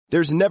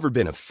There's never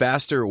been a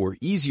faster or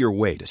easier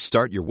way to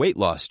start your weight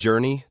loss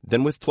journey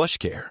than with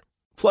PlushCare.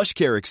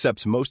 PlushCare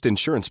accepts most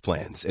insurance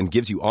plans and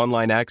gives you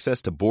online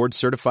access to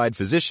board-certified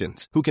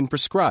physicians who can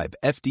prescribe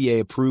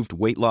FDA-approved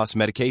weight loss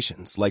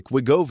medications like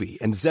Wegovy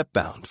and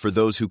Zepbound for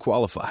those who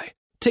qualify.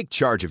 Take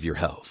charge of your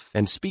health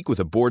and speak with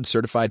a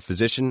board-certified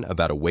physician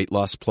about a weight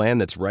loss plan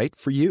that's right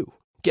for you.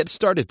 Get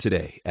started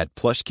today at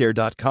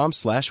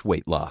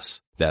plushcare.com/weight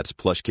loss. That's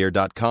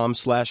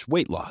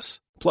plushcare.com/weight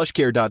loss.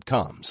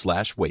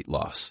 plushcare.com/weight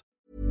loss.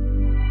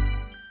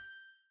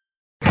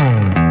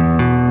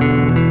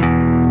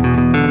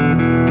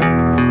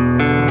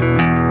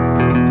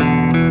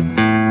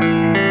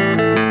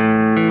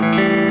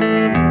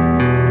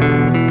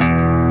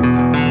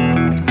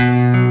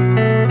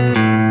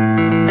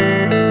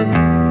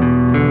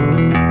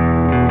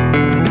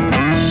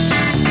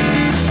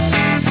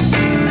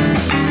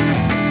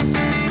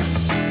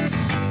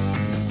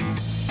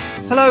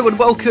 Hello and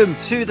welcome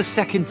to the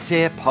Second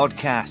Tier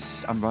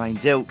Podcast. I'm Ryan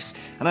Dilks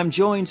and I'm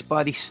joined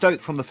by the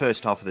Stoke from the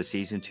first half of the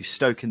season to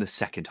Stoke in the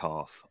second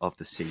half of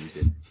the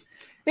season.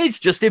 It's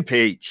Justin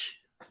Peach.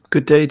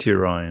 Good day to you,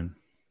 Ryan.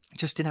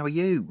 Justin, how are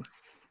you?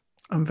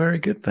 I'm very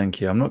good, thank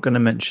you. I'm not going to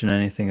mention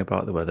anything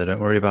about the weather. Don't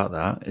worry about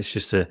that. It's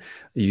just a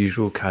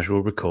usual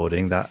casual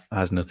recording that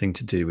has nothing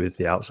to do with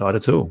the outside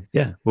at all.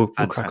 Yeah, we'll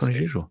crack on as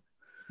usual.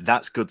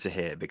 That's good to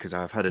hear because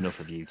I've had enough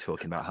of you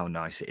talking about how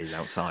nice it is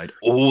outside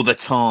all the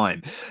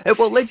time.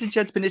 Well, ladies and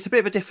gentlemen, it's a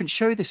bit of a different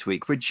show this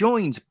week. We're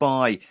joined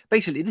by,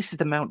 basically, this is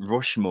the Mount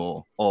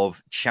Rushmore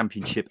of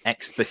championship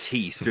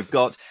expertise. We've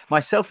got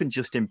myself and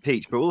Justin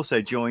Peach, but we're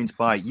also joined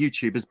by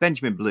YouTubers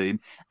Benjamin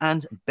Bloom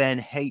and Ben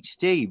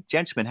HD.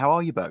 Gentlemen, how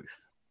are you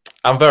both?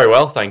 I'm very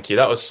well, thank you.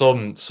 That was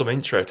some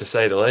intro, to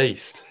say the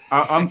least.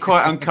 I'm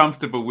quite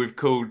uncomfortable with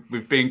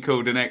being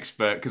called an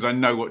expert because I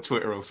know what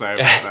Twitter will say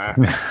about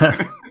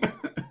that.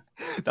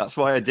 That's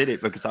why I did it,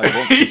 because I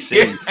want to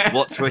see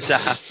what Twitter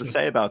has to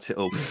say about it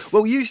all.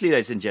 Well, usually,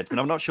 ladies and gentlemen,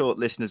 I'm not sure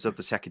listeners of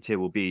the Second Tier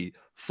will be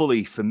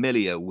fully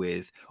familiar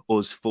with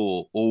us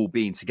four all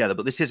being together,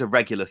 but this is a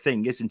regular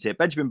thing, isn't it?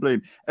 Benjamin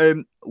Bloom,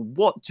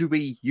 what do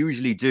we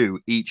usually do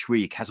each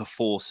week as a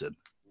foursome?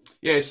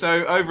 Yeah,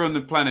 so over on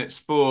the Planet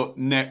Sport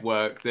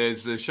Network,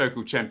 there's a show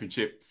called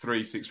Championship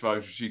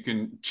 365, which you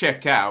can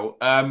check out.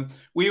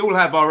 We all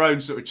have our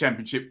own sort of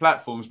championship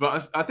platforms,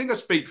 but I think I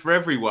speak for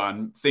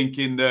everyone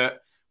thinking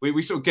that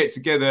we sort of get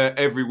together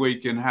every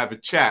week and have a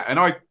chat. And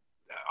I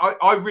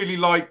really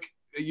like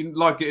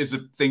it as a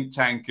think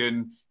tank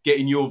and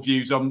getting your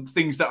views on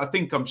things that I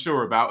think I'm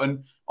sure about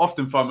and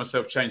often find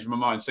myself changing my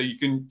mind. So you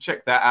can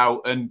check that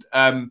out. And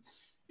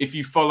if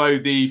you follow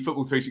the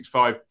Football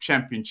 365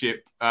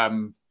 Championship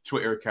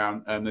Twitter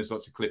account, there's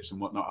lots of clips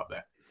and whatnot up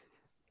there.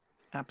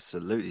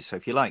 Absolutely. So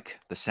if you like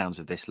the sounds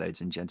of this,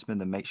 ladies and gentlemen,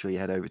 then make sure you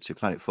head over to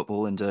Planet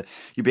Football and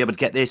you'll be able to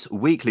get this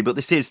weekly. But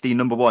this is the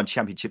number one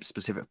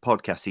championship-specific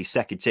podcast, the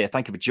Second Tier.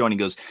 Thank you for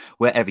joining us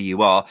wherever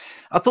you are.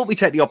 I thought we'd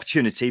take the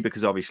opportunity,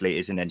 because obviously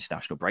it is an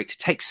international break, to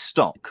take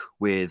stock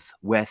with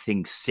where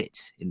things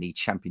sit in the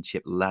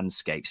championship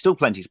landscape. Still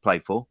plenty to play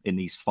for in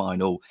these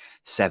final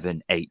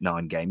 7, 8,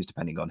 9 games,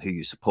 depending on who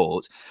you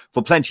support,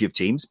 for plenty of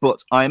teams.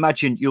 But I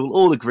imagine you'll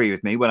all agree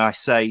with me when I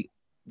say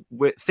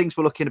things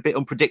were looking a bit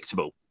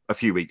unpredictable a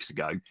few weeks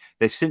ago.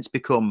 They've since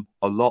become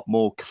a lot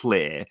more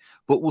clear,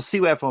 but we'll see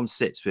where everyone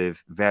sits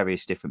with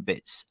various different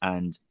bits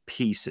and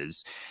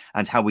pieces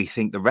and how we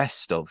think the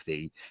rest of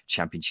the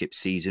championship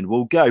season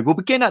will go. We'll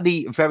begin at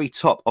the very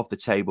top of the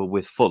table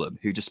with Fulham,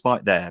 who,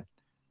 despite their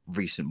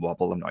recent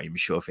wobble, I'm not even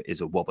sure if it is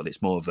a wobble,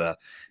 it's more of a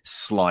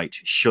slight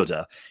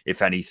shudder,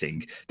 if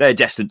anything, they're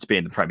destined to be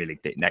in the Premier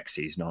League next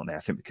season, aren't they? I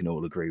think we can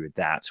all agree with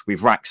that.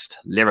 We've waxed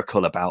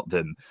lyrical about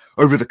them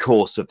over the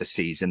course of the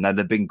season, and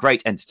they've been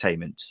great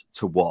entertainment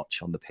to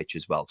watch on the pitch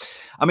as well.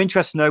 I'm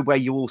interested to know where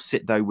you all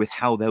sit, though, with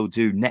how they'll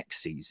do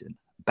next season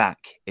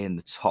back in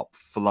the top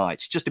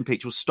flight. Justin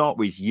Peach, we'll start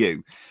with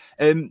you.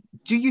 Do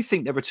you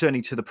think they're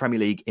returning to the Premier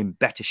League in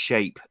better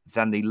shape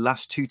than the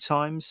last 2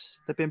 times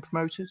they've been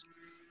promoted?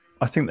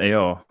 I think they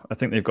are. I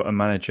think they've got a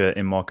manager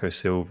in Marco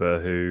Silva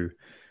who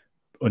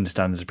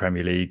understands the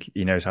Premier League.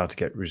 He knows how to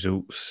get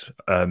results.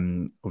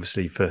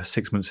 Obviously, for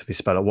 6 months of his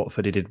spell at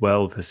Watford, he did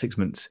well. For 6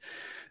 months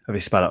of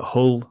his spell at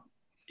Hull,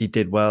 he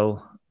did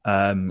well,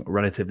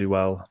 relatively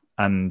well.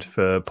 And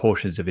for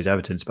portions of his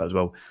Everton spell as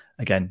well,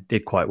 again,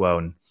 did quite well.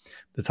 And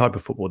the type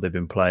of football they've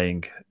been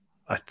playing,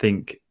 I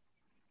think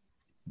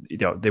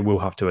they will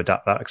have to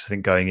adapt that, because I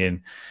think going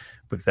in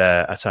with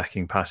their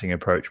attacking, passing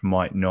approach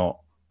might not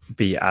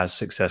be as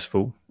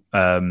successful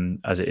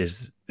as it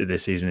is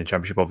this season in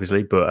Championship,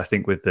 obviously. But I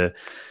think with the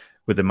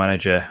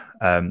manager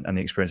and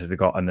the experience that they've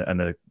got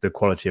and the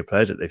quality of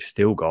players that they've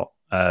still got,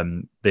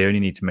 they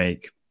only need to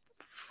make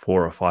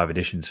 4 or 5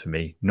 additions for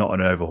me, not an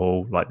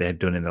overhaul like they had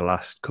done in the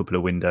last couple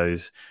of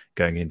windows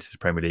going into the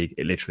Premier League.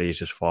 It literally is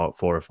just 4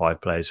 or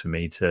 5 players for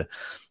me to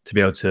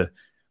be able to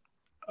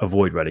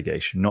avoid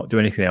relegation, not do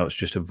anything else,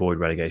 just avoid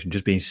relegation,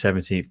 just being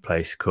 17th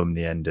place come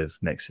the end of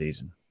next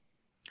season.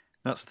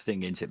 That's the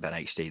thing, isn't it, Ben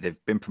HD?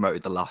 They've been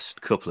promoted the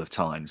last couple of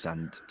times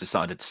and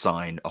decided to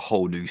sign a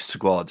whole new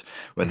squad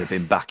when they've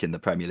been back in the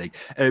Premier League.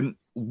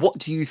 What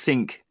do you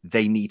think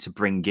they need to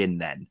bring in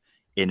then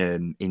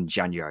in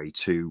January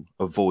to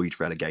avoid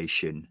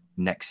relegation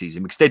next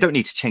season? Because they don't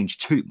need to change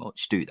too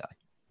much, do they?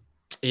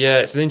 Yeah,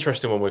 it's an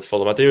interesting one with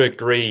Fulham. I do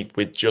agree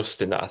with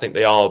Justin that I think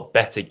they are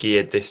better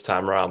geared this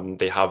time around than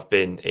they have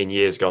been in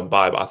years gone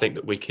by. But I think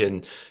that we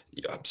can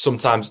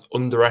sometimes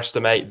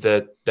underestimate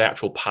the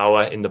actual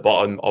power in the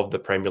bottom of the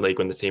Premier League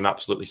when the team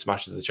absolutely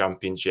smashes the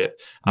Championship,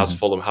 as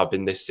Fulham have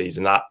been this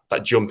season. That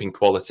jump in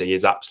quality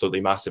is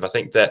absolutely massive. I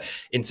think that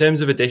in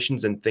terms of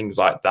additions and things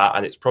like that,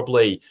 and it's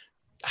probably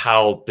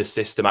how the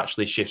system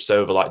actually shifts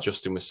over, like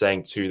Justin was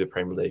saying, to the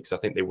Premier League. So I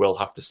think they will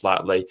have to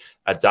slightly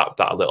adapt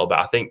that a little bit.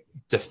 I think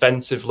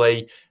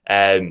defensively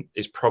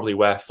is probably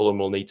where Fulham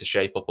will need to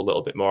shape up a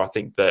little bit more. I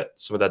think that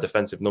some of their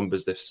defensive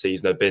numbers this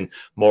season have been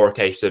more a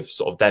case of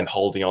sort of them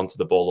holding on to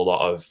the ball a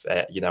lot of,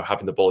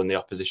 having the ball in the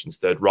opposition's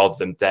third rather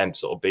than them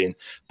sort of being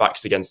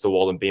backs against the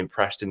wall and being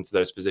pressed into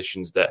those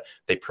positions that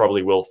they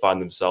probably will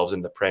find themselves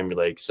in the Premier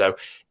League. So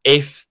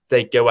if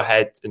they go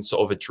ahead and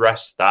sort of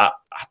address that,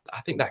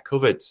 I think they're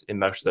covered in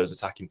most of those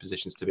attacking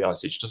positions, to be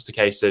honest. It's just a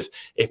case of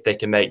if they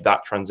can make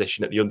that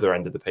transition at the other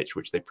end of the pitch,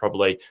 which they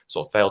probably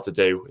sort of failed to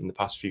do in the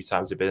past few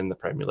times they've been in the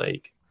Premier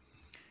League.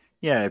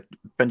 Yeah,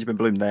 Benjamin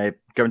Bloom, they're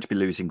going to be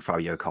losing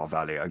Fabio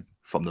Carvalho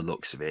from the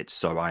looks of it.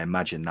 So I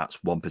imagine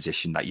that's one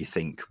position that you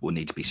think will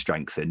need to be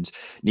strengthened.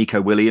 Nico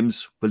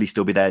Williams, will he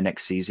still be there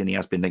next season? He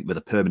has been linked with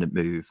a permanent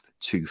move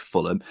to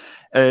Fulham.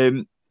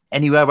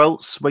 Anywhere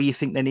else where you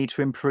think they need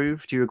to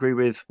improve? Do you agree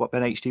with what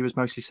Ben HD was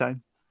mostly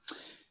saying?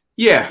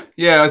 Yeah,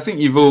 I think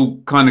you've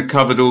all kind of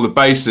covered all the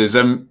bases.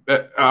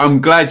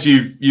 I'm glad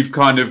you've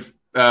kind of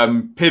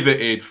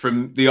pivoted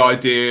from the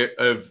idea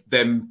of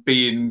them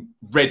being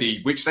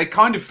ready, which they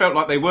kind of felt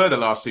like they were the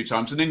last two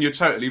times. And then you're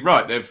totally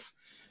right.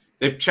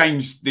 They've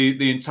changed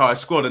the entire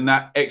squad, and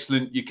that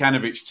excellent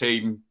Jukanovic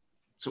team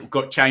sort of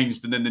got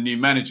changed, and then the new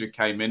manager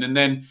came in. And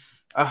then,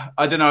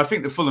 I don't know, I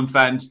think the Fulham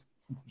fans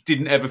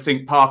didn't ever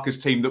think Parker's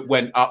team that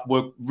went up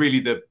were really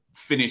the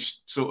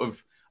finished sort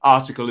of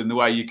article in the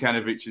way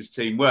Jukanovic's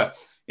team were.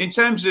 In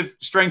terms of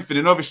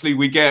strengthening, obviously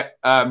we get,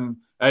 and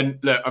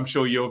look, I'm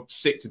sure you're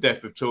sick to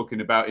death of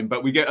talking about him,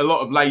 but we get a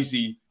lot of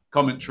lazy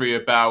commentary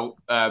about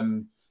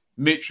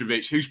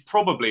Mitrovic, who's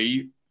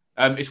probably,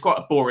 it's quite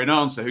a boring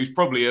answer, who's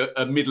probably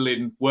a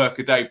middling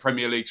work-a-day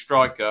Premier League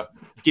striker,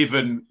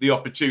 given the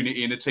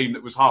opportunity in a team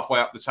that was halfway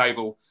up the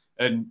table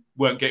and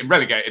weren't getting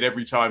relegated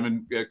every time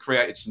and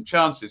created some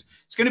chances.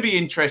 It's going to be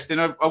interesting.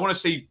 I want to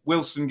see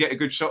Wilson get a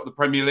good shot at the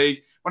Premier League.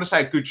 I want to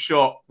say a good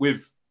shot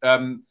with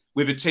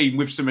a team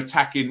with some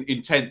attacking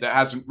intent that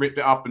hasn't ripped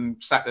it up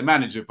and sacked the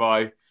manager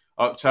by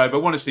October. I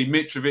want to see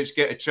Mitrovic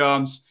get a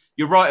chance.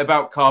 You're right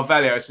about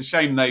Carvalho. It's a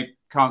shame they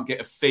can't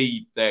get a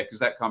fee there because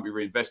that can't be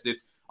reinvested.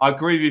 I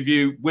agree with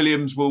you.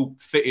 Williams will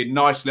fit in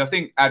nicely. I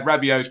think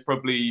Adrabio's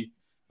probably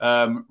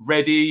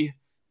ready.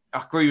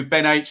 I agree with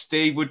Ben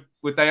HD.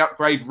 Would they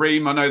upgrade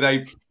Ream? I know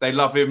they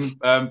love him,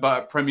 but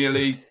at Premier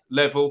League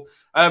level.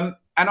 And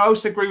I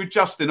also agree with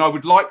Justin. I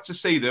would like to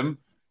see them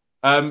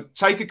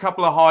take a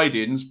couple of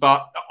hide-ins,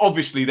 but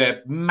obviously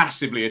they're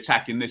massively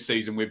attacking this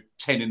season with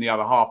 10 in the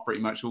other half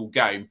pretty much all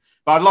game.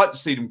 But I'd like to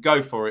see them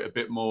go for it a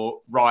bit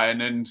more,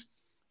 Ryan. And,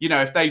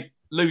 if they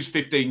lose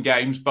 15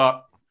 games,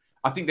 but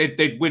I think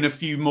they'd win a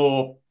few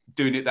more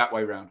doing it that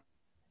way round.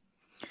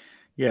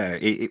 Yeah,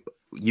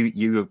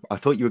 I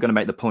thought you were going to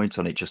make the point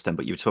on it just then,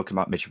 but you were talking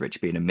about Mitrovic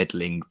being a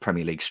middling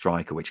Premier League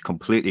striker, which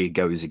completely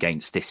goes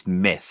against this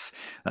myth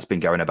that's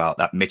been going about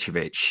that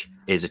Mitrovic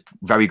is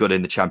very good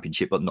in the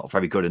Championship, but not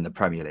very good in the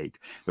Premier League.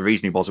 The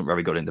reason he wasn't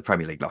very good in the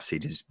Premier League last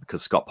season is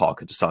because Scott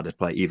Parker decided to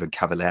play Ivan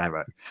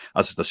Cavallero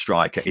as the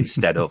striker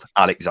instead of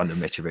Alexander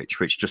Mitrovic,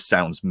 which just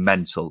sounds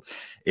mental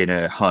in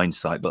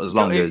hindsight. But as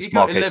long as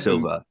Marco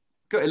Silva...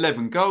 Got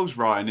 11 goals,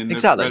 Ryan, in the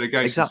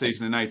relegation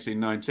season in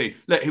 18-19.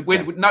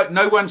 Look,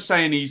 no one's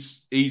saying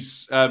he's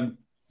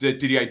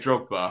Didier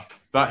Drogba,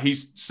 but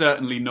he's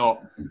certainly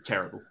not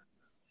terrible.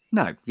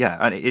 No, yeah,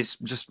 and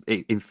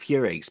it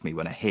infuriates me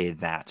when I hear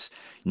that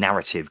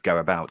narrative go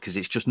about because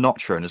it's just not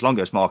true. And as long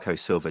as Marco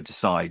Silva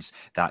decides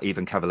that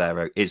Ivan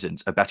Cavallero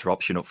isn't a better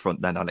option up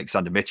front than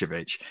Alexander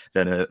Mitrovic,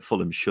 then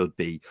Fulham should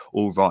be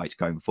all right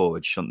going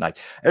forward, shouldn't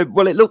they?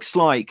 Well, it looks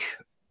like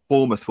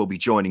Bournemouth will be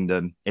joining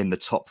them in the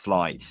top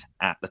flight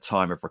at the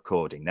time of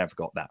recording. They've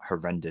got that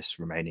horrendous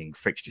remaining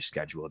fixture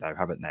schedule, though,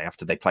 haven't they?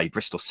 After they play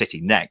Bristol City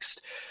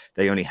next,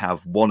 they only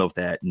have one of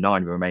their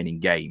 9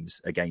 remaining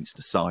games against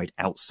a side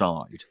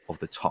outside of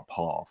the top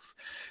half.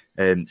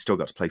 Still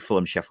got to play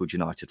Fulham, Sheffield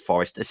United,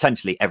 Forest.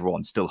 Essentially,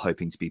 everyone's still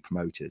hoping to be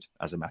promoted,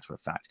 as a matter of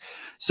fact.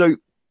 So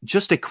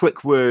just a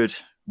quick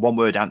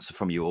one-word answer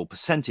from you all.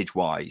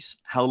 Percentage-wise,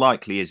 how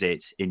likely is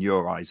it, in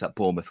your eyes, that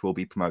Bournemouth will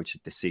be promoted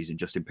this season,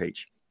 Justin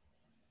Peach?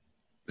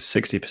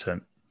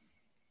 60%.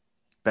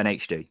 Ben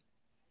HD?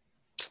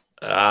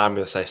 I'm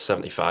going to say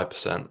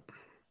 75%.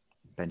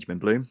 Benjamin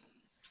Bloom?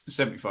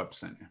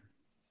 75%.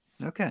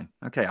 Okay.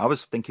 I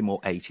was thinking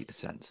more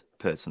 80%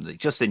 personally.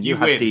 Justin, you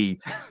had win. the.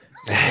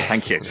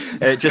 Thank you,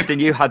 Justin.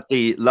 You had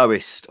the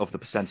lowest of the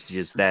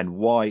percentages. Then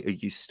why are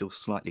you still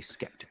slightly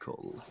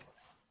sceptical?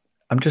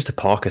 I'm just a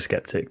Parker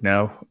skeptic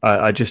now.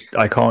 I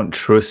can't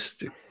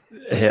trust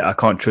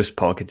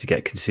Parker to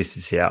get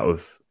consistency out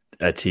of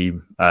a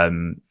team.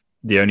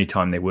 The only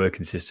time they were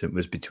consistent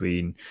was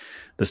between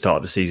the start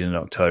of the season in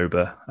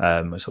October,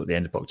 sort of the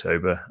end of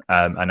October,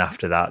 and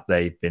after that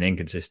they've been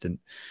inconsistent.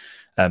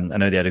 I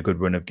know they had a good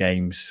run of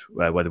games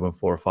where they won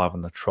 4 or 5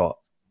 on the trot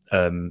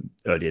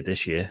earlier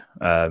this year,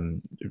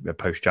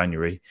 post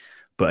January,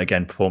 but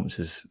again,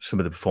 some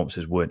of the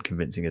performances weren't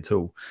convincing at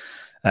all.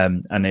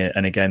 And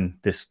again,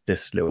 this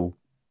little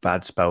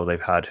bad spell they've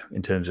had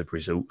in terms of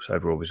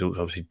overall results,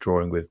 obviously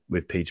drawing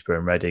with Peterborough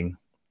and Reading,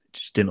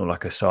 just didn't look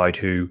like a side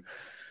who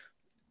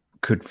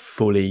could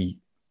fully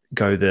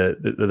go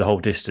the whole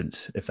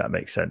distance, if that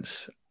makes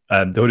sense.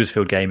 The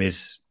Huddersfield game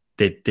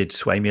did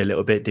sway me a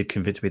little bit, did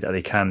convince me that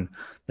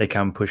they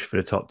can push for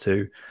the top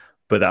 2.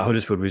 But that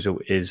Huddersfield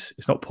result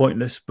it's not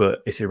pointless,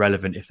 but it's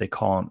irrelevant if they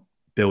can't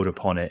build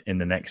upon it in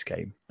the next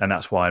game. And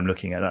that's why I'm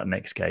looking at that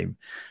next game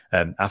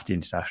after the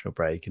international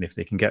break. And if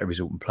they can get a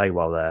result and play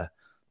well there,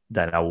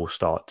 then I will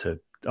start to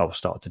turn. I'll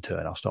start to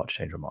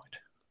change my mind.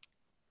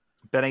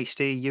 Ben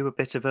HD, you a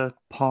bit of a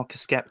Parker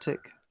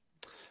skeptic?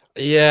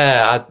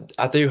 Yeah,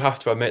 I do have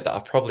to admit that I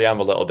probably am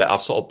a little bit.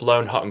 I've sort of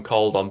blown hot and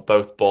cold on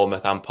both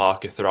Bournemouth and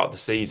Parker throughout the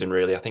season,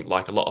 really. I think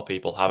like a lot of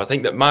people have. I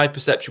think that my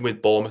perception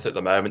with Bournemouth at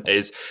the moment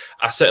is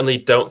I certainly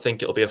don't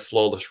think it'll be a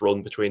flawless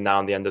run between now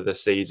and the end of the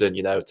season,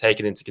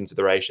 taking into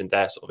consideration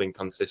their sort of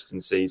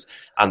inconsistencies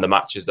and the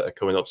matches that are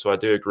coming up. So I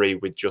do agree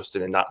with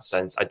Justin in that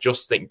sense. I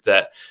just think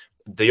that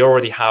they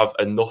already have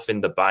enough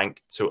in the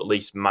bank to at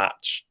least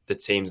match the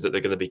teams that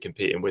they're going to be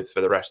competing with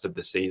for the rest of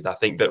the season. I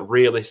think that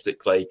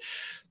realistically,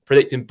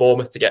 predicting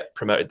Bournemouth to get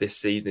promoted this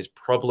season is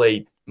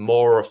probably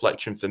more a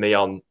reflection for me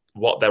on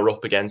what they're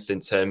up against in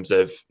terms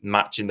of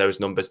matching those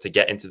numbers to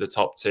get into the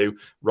top 2,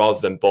 rather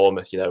than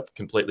Bournemouth,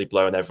 completely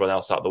blowing everyone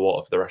else out of the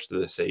water for the rest of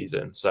the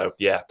season. So,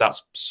 yeah,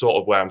 that's sort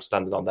of where I'm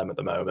standing on them at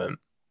the moment.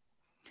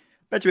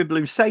 Benjamin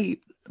Bloom, say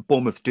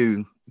Bournemouth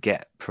do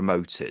get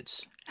promoted.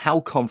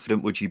 How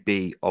confident would you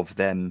be of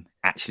them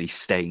actually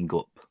staying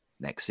up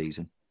next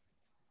season?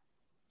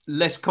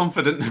 Less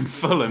confident than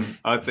Fulham,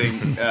 I think,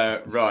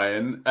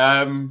 Ryan.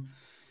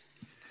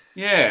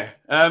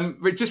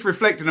 Just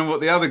reflecting on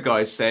what the other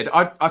guys said,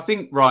 I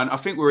think, Ryan,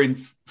 we're in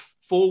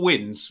 4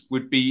 wins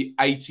would be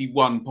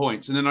 81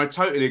 points. And then I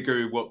totally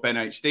agree with what Ben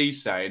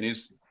HD's saying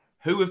is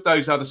who of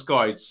those other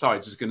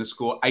sides is going to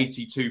score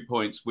 82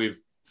 points with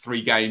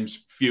 3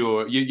 games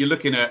fewer? You're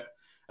looking at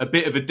a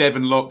bit of a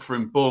Devon Lock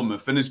from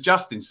Bournemouth. And as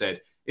Justin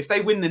said, if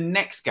they win the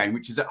next game,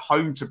 which is at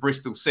home to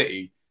Bristol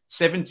City,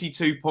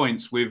 72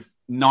 points with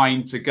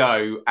 9 to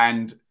go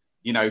and,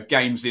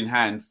 games in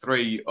hand,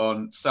 3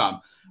 on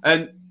some.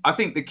 And I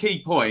think the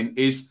key point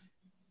is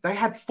they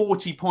had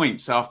 40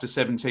 points after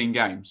 17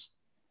 games.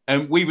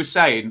 And we were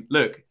saying,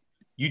 look,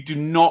 you do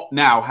not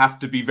now have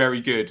to be very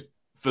good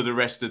for the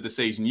rest of the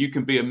season. You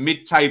can be a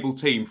mid-table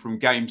team from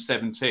game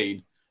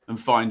 17 and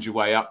find your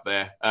way up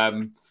there.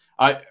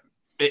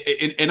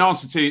 In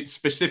answer to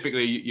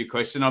specifically your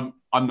question,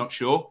 I'm not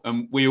sure.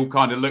 And we all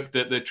kind of looked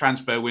at the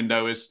transfer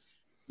window as,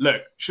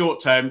 look,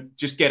 short term,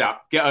 just get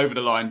over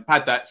the line,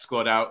 pad that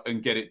squad out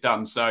and get it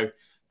done. So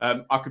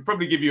I could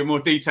probably give you a more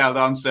detailed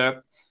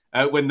answer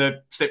when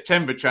the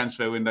September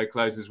transfer window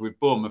closes with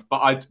Bournemouth.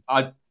 But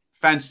I'd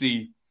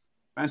fancy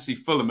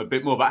Fulham a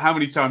bit more. But how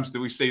many times do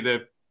we see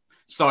the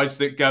sides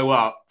that go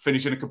up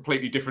finish in a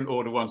completely different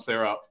order once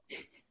they're up?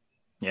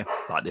 Yeah,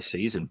 like this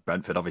season.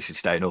 Brentford obviously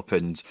staying up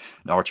and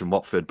Norwich and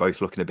Watford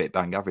both looking a bit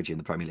bang average in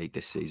the Premier League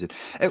this season.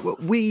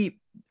 Me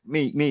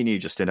and you,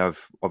 Justin, have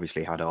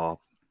obviously had our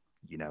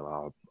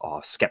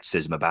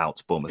scepticism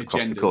about Bournemouth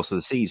across the course of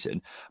the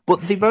season, but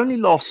they've only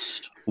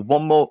lost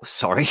one more.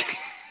 Sorry.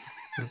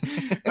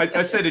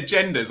 I said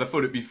agendas. I thought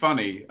it'd be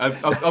funny. I've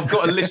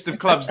got a list of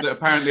clubs that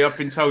apparently I've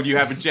been told you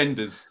have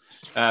agendas.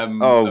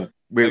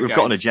 We've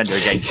got an agenda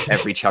against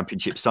every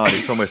championship side.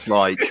 It's almost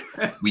like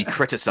we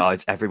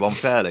criticise everyone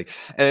fairly.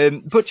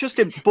 But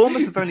Justin,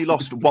 Bournemouth have only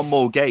lost one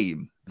more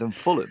game than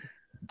Fulham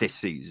this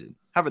season,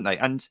 haven't they?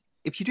 And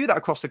if you do that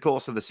across the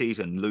course of the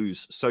season,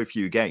 lose so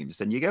few games,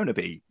 then you're going to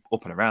be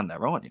up and around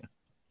there, aren't you?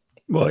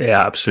 Well,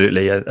 yeah,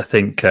 absolutely. I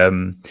think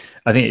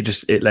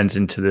it lends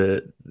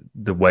into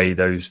the way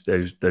those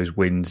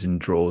wins and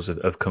draws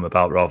have come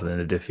about rather than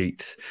the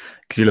defeats.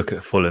 Because you look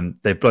at Fulham,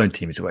 they've blown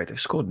teams away. They've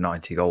scored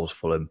 90 goals,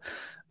 Fulham,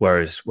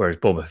 whereas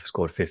Bournemouth have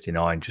scored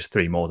 59, just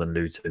 3 more than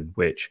Luton.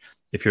 Which,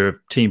 if you're a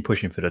team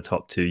pushing for the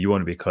top 2, you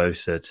want to be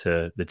closer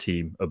to the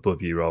team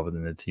above you rather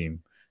than the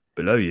team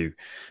below you.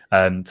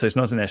 So it's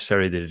not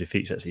necessarily the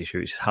defeats that's the issue.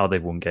 It's how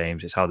they've won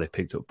games. It's how they've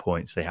picked up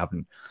points. They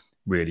haven't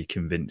really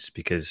convinced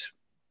because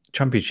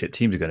Championship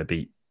teams are going to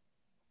beat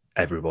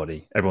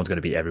everybody. Everyone's going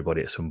to beat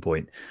everybody at some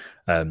point,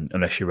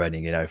 unless you're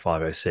Reading,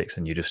 506,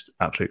 and you're just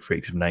absolute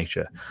freaks of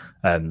nature.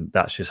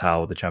 That's just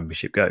how the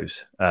Championship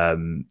goes.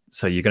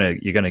 So you're going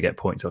to get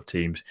points off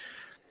teams.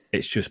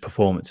 It's just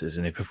performances.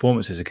 And if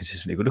performances are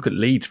consistently good, look at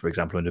Leeds, for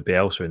example, under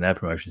Bielsa in their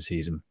promotion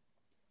season.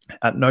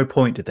 At no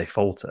point did they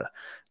falter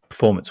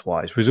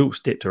performance-wise. Results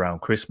dipped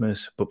around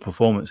Christmas, but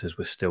performances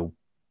were still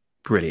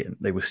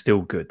brilliant. They were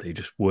still good. They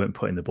just weren't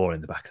putting the ball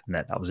in the back of the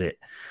net. That was it.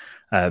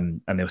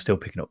 And they were still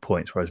picking up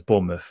points, whereas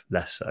Bournemouth,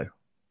 less so.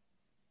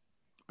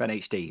 Ben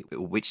HD,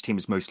 which team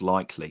is most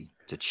likely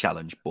to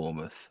challenge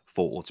Bournemouth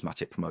for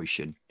automatic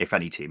promotion, if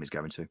any team is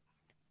going to?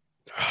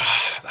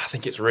 I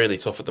think it's really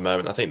tough at the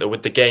moment. I think that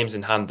with the games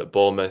in hand that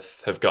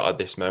Bournemouth have got at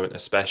this moment,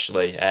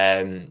 especially,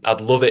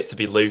 I'd love it to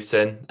be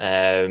Luton.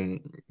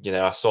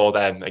 I saw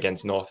them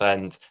against North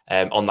End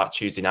on that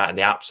Tuesday night, and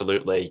they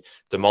absolutely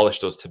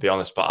demolished us, to be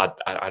honest. But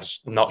I'm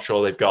just not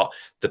sure they've got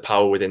the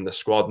power within the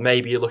squad.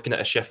 Maybe you're looking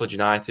at a Sheffield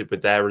United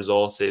with their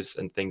resources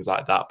and things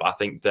like that. But I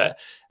think that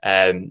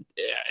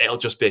it'll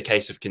just be a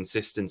case of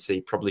consistency,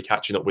 probably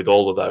catching up with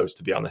all of those,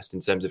 to be honest, in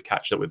terms of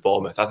catching up with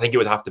Bournemouth. I think it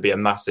would have to be a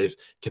massive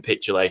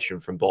capitulation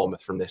from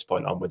Bournemouth from this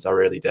point onwards. I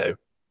really do.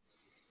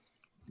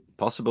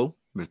 Possible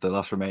with the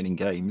last remaining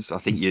games. I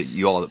think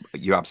you're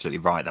absolutely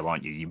right, though,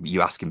 aren't you?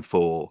 You're asking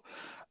for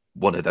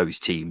one of those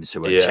teams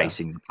who are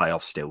chasing the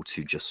playoffs still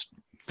to just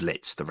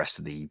blitz the rest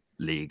of the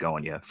league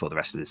on you for the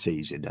rest of the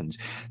season, and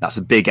that's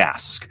a big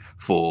ask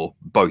for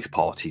both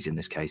parties in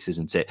this case,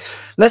 isn't it?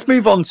 Let's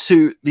move on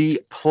to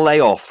the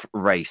playoff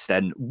race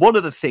then. One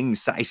of the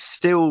things that is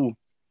still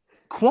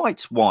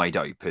quite wide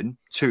open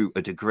to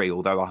a degree,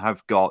 although I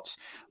have got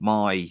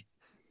my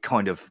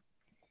kind of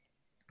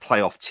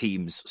playoff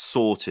teams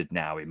sorted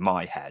now in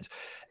my head.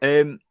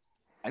 I'm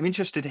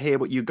interested to hear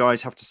what you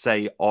guys have to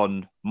say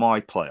on my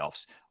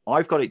playoffs.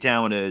 I've got it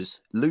down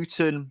as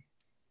Luton,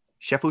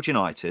 Sheffield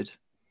United,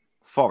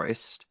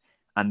 Forest,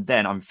 and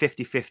then I'm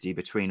 50-50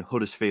 between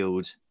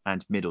Huddersfield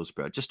and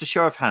Middlesbrough. Just a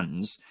show of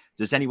hands,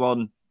 does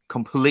anyone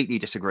completely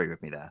disagree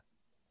with me there?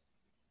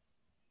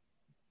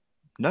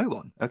 No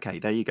one. Okay,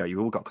 there you go. You've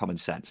all got common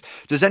sense.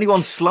 Does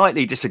anyone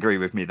slightly disagree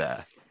with me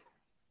there?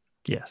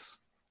 Yes.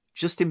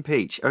 Just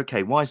impeach.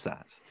 Okay, why is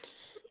that?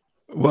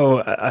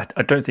 Well,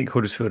 I don't think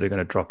Huddersfield are going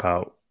to drop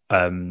out.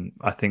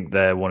 I think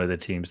they're one of the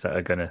teams that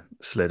are going to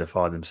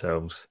solidify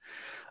themselves.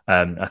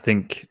 I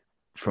think,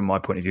 from my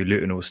point of view,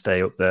 Luton will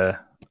stay up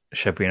there.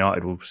 Sheffield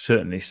United will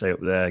certainly stay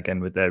up there again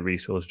with their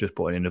resource. Just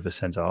brought in another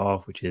centre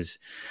half, which is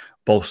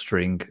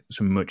bolstering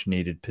some much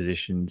needed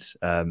positions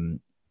at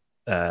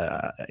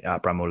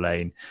Bramall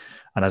Lane.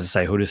 And as I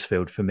say,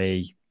 Huddersfield for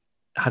me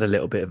had a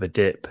little bit of a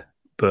dip,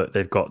 but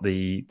they've got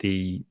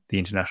the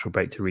international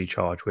break to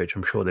recharge, which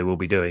I'm sure they will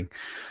be doing.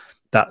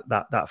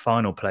 That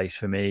final place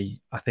for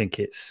me, I think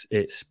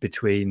it's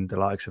between the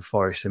likes of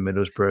Forest and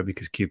Middlesbrough,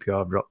 because QPR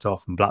have dropped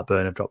off and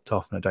Blackburn have dropped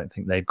off, and I don't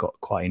think they've got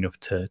quite enough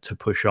to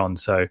push on.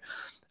 So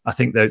I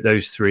think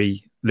those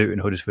three, Luton,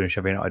 Huddersfield and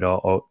Sheffield United,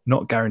 are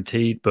not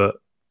guaranteed, but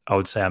I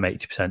would say I'm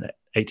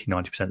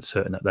 80-90%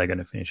 certain that they're going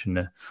to finish in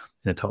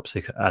the top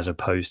six, as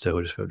opposed to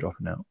Huddersfield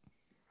dropping out.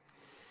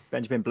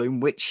 Benjamin Bloom,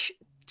 which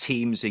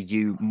teams are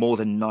you more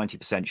than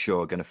 90%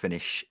 sure are going to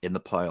finish in the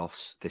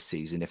playoffs this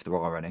season, if there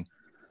are any?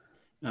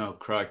 Oh,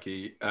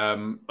 crikey.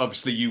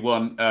 Obviously, you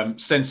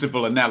want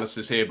sensible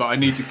analysis here, but I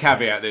need to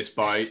caveat this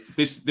by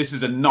this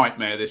is a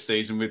nightmare this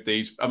season with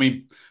these. I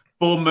mean,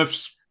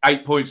 Bournemouth's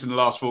 8 points in the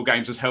last 4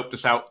 games has helped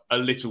us out a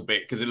little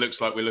bit, because it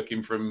looks like we're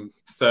looking from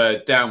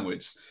third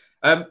downwards.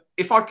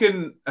 If I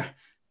can...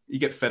 You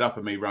get fed up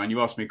at me, Ryan.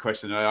 You asked me a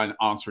question and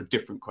I answer a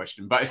different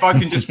question. But if I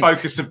can just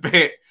focus a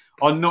bit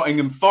on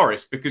Nottingham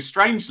Forest, because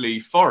strangely,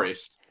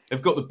 Forest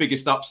have got the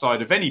biggest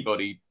upside of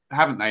anybody,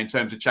 haven't they, in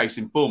terms of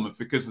chasing Bournemouth,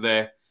 because of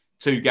their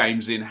 2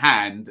 games in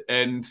hand.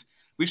 And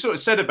we've sort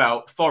of said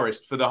about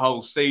Forest for the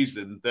whole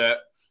season that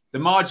the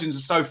margins are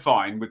so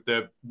fine with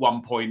the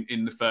 1 point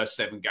in the first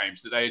 7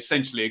 games that they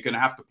essentially are going to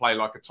have to play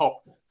like a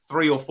top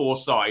 3 or 4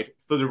 side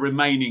for the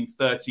remaining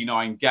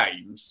 39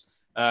 games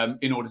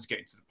in order to get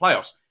into the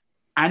playoffs.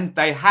 And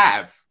they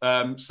have.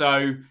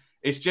 So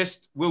it's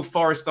just, will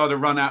Forest either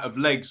run out of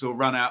legs or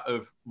run out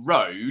of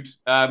road?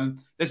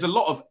 There's a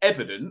lot of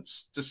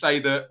evidence to say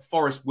that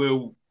Forest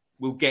will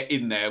get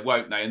in there,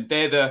 won't they? And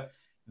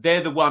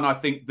they're the one I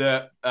think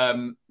that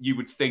you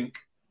would think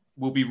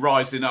will be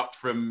rising up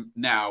from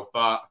now.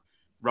 But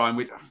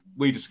Ryan,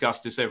 we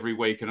discuss this every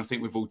week, and I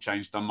think we've all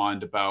changed our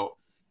mind about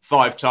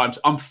 5 times.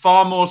 I'm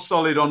far more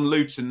solid on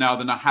Luton now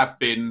than I have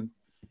been.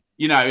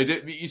 You know,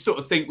 you sort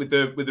of think with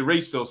the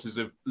resources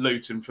of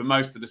Luton for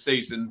most of the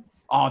season,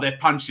 they're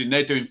punching,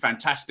 they're doing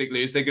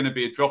fantastically. Is there going to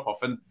be a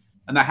drop-off? And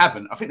they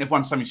haven't. I think they've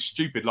won something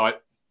stupid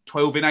like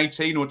 12 in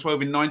 18 or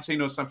 12 in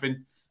 19 or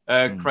something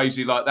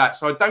crazy like that.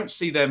 So I don't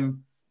see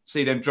them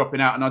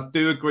dropping out. And I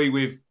do agree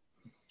with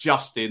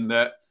Justin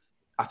that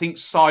I think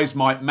size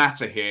might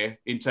matter here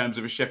in terms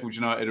of a Sheffield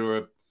United or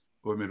a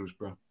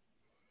Middlesbrough.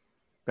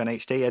 Ben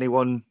HD,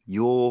 anyone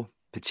you're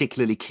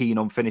particularly keen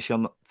on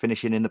finishing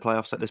in the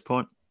playoffs at this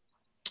point?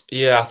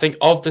 Yeah, I think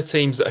of the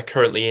teams that are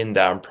currently in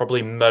there, I'm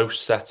probably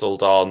most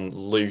settled on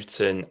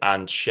Luton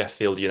and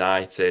Sheffield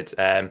United.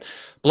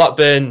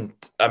 Blackburn,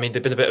 I mean,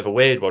 they've been a bit of a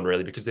weird one,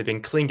 really, because they've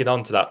been clinging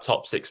on to that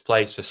top 6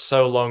 place for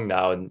so long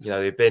now. And,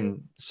 they've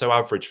been so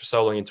average for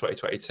so long in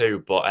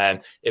 2022.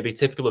 But it'd be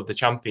typical of the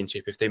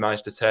Championship if they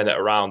manage to turn it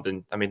around.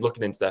 And, I mean,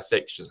 looking into their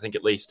fixtures, I think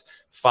at least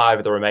 5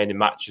 of the remaining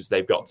matches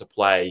they've got to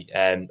play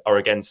are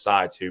against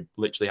sides who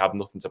literally have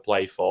nothing to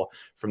play for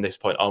from this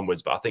point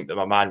onwards. But I think that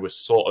my mind was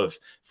sort of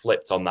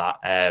flipped on that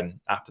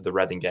after the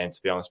Reading game,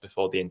 to be honest,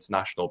 before the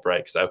international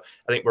break. So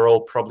I think we're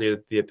all probably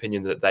of the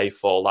opinion that they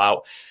fall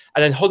out.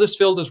 And then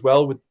Huddersfield as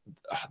well, with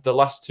the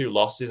last 2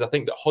 losses. I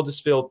think that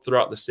Huddersfield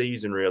throughout the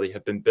season really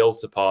have been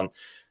built upon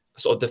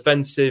sort of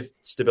defensive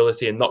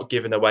stability and not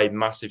giving away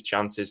massive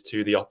chances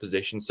to the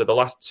opposition. So the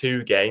last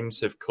 2 games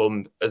have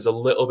come as a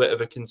little bit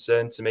of a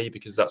concern to me,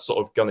 because that's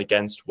sort of gone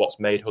against what's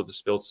made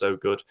Huddersfield so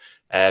good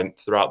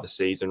throughout the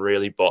season,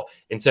 really. But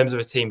in terms of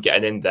a team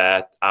getting in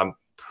there, I'm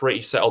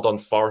pretty settled on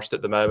Forest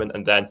at the moment.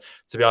 And then,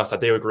 to be honest, I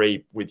do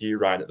agree with you,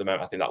 Ryan, at the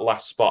moment. I think that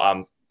last spot,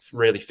 I'm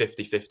really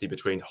 50-50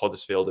 between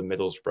Huddersfield and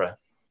Middlesbrough.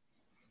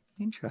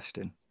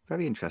 Interesting.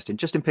 Very interesting.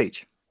 Justin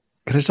Peach.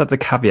 Can I just add the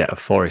caveat of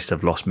Forest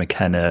have lost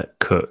McKenna,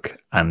 Cook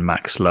and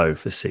Max Lowe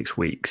for 6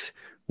 weeks,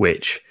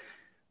 which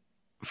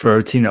for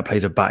a team that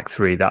plays a back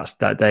 3,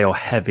 that they are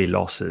heavy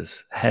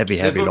losses, heavy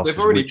losses.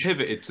 They've already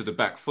pivoted to the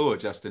back 4,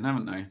 Justin,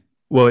 haven't they?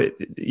 Well,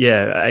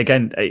 yeah,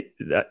 again,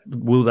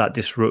 will that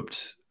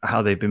disrupt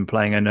how they've been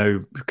playing? I know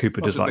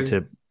Cooper does like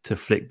to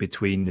flick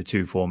between the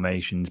 2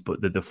 formations,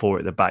 but the 4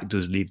 at the back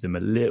does leave them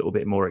a little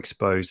bit more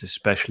exposed,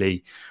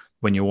 especially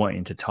when you're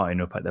wanting to tighten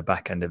up at the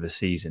back end of the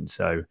season.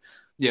 So,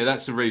 yeah,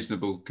 that's a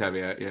reasonable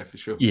caveat. Yeah, for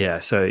sure. Yeah,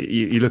 so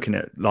you're looking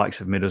at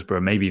likes of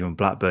Middlesbrough, maybe even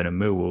Blackburn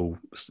and Millwall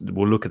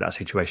will look at that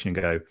situation and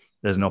go,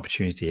 there's an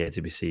opportunity here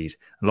to be seized.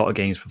 A lot of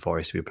games for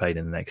Forest to be played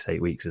in the next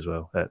 8 weeks as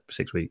well,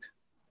 6 weeks.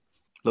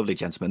 Lovely,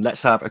 gentlemen.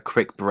 Let's have a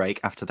quick break.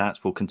 After that,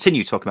 we'll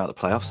continue talking about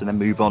the playoffs and then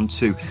move on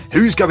to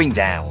who's going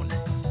down.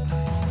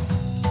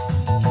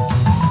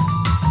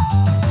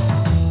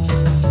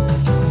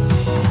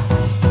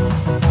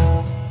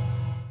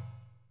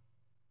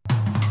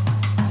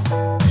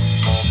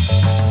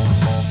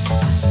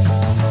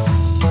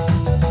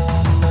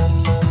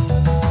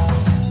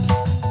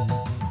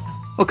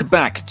 Welcome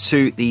back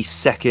to the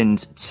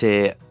Second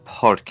Tier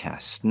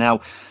podcast.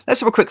 Now,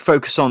 let's have a quick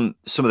focus on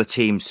some of the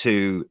teams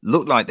who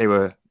looked like they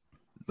were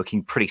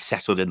looking pretty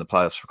settled in the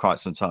playoffs for quite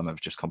some time.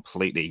 Have just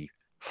completely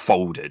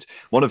folded.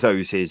 One of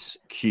those is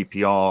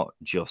QPR,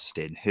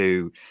 Justin,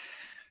 who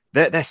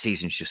their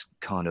season's just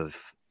kind of,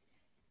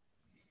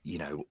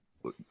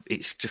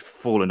 it's just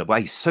fallen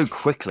away so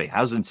quickly,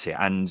 hasn't it?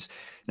 And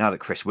now that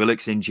Chris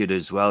Willock's injured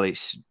as well,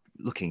 it's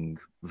looking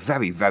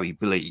very, very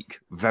bleak,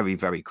 very,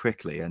 very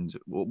quickly. And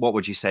what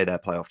would you say their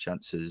playoff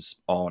chances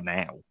are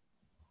now?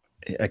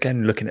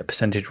 Again, looking at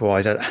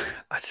percentage-wise, I'd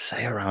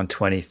say around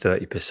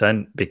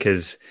 20-30%,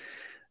 because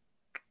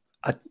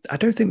I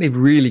don't think they've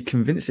really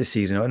convinced this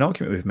season. An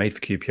argument we've made for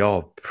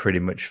QPR pretty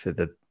much for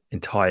the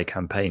entire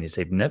campaign is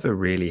they've never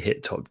really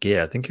hit top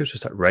gear. I think it was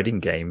just that Reading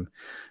game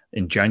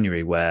in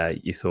January where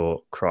you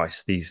thought,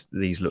 Christ, these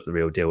look the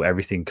real deal.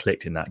 Everything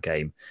clicked in that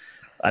game.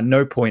 At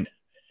no point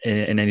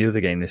in any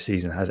other game this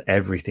season has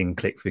everything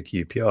clicked for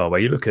QPR. Where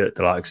you look at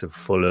the likes of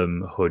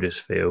Fulham,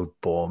 Huddersfield,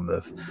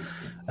 Bournemouth,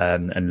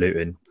 and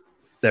Luton,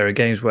 there are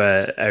games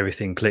where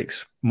everything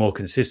clicks more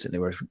consistently,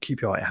 whereas with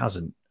QPR it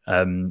hasn't.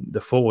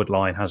 The forward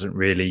line hasn't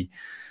really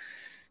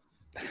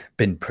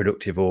been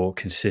productive or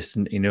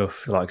consistent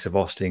enough. The likes of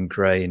Austin,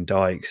 Gray, and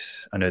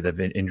Dykes, I know their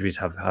injuries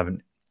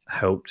haven't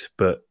helped,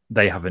 but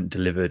they haven't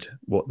delivered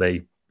what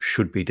they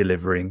should be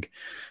delivering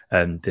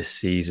this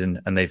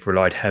season, and they've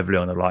relied heavily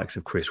on the likes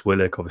of Chris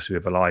Willock. Obviously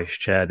with Elias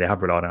Chair, they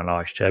have relied on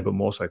Elias Chair, but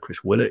more so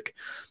Chris Willock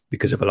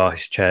because of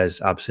Elias Chair's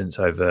absence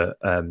over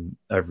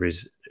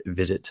his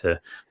visit to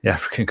the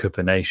African Cup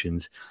of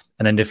Nations.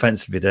 And then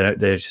defensively,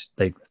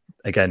 they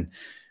again,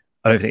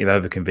 I don't think they've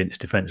ever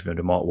convinced defensively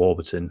under Mark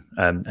Warburton,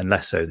 and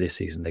less so this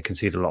season. They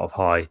concede a lot of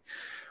high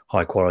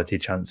quality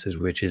chances,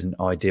 which isn't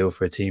ideal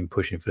for a team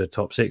pushing for the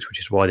top 6,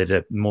 which is why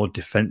they're more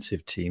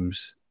defensive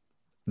teams.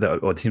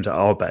 Or teams that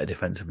are better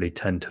defensively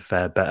tend to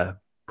fare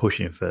better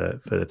pushing for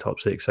the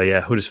top 6. So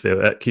yeah,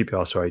 Huddersfield,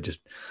 QPR,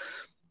 just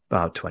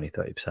about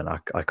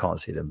 20-30%. I can't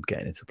see them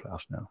getting into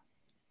playoffs now.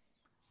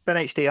 Ben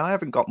HD, I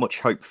haven't got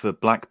much hope for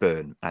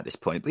Blackburn at this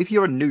point. But if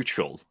you're a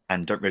neutral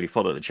and don't really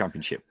follow the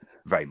Championship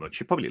very much,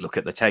 you probably look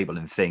at the table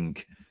and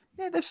think,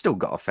 yeah, they've still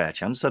got a fair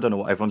chance. I don't know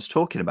what everyone's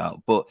talking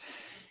about, but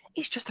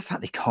it's just the fact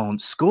they can't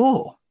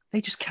score.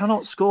 They just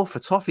cannot score for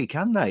toffee,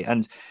 can they?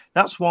 And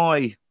that's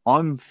why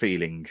I'm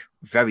feeling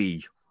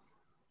very,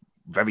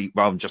 very,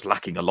 well, I'm just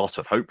lacking a lot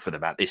of hope for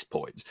them at this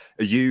point.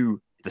 Are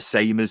you the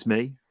same as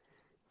me?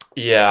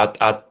 Yeah,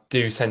 I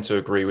do tend to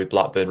agree with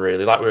Blackburn,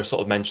 really. Like we were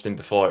sort of mentioning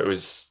before,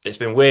 it's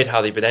been weird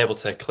how they've been able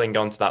to cling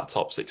on to that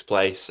top 6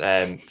 place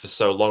for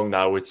so long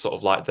now, with sort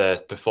of like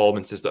the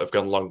performances that have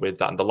gone along with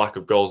that and the lack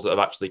of goals that have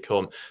actually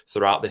come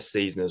throughout this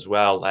season as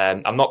well.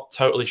 I'm not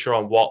totally sure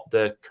on what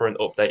the current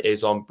update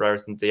is on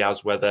Brereton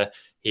Diaz, whether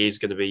he's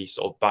going to be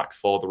sort of back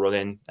for the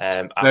run-in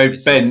after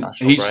this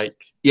international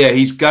break. Yeah,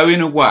 he's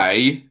going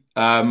away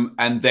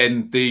and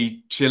then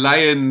the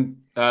Chilean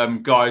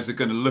guys are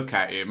going to look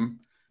at him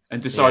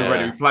and decide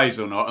whether he plays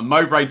or not. And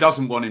Mowbray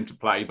doesn't want him to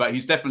play, but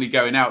he's definitely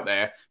going out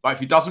there. But if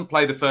he doesn't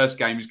play the first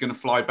game, he's going to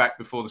fly back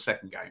before the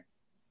second game.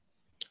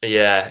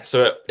 Yeah,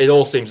 so it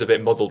all seems a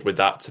bit muddled with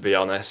that, to be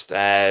honest.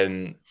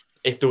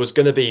 If there was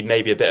going to be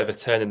maybe a bit of a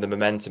turn in the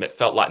momentum, it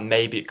felt like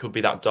maybe it could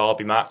be that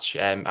Derby match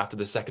after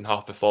the second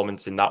half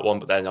performance in that one.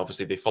 But then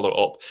obviously they follow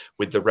up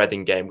with the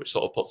Reading game, which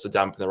sort of puts a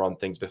dampener on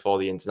things before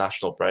the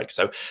international break.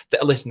 So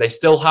listen, they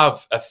still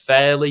have a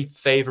fairly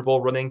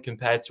favourable running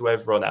compared to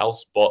everyone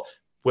else. But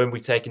when we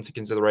take into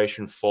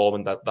consideration form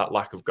and that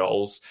lack of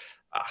goals,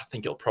 I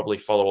think it'll probably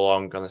follow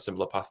along on a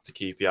similar path to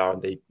QPR,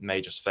 and they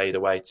may just fade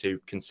away to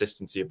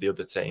consistency of the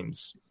other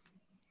teams.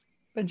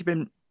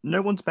 Benjamin,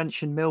 no one's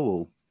mentioned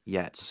Millwall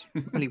yet.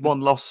 Only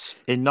one loss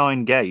in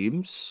 9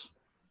 games.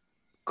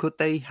 Could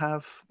they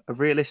have a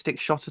realistic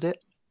shot at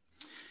it?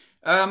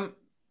 I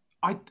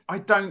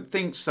don't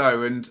think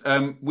so.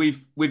 And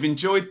we've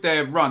enjoyed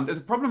their run.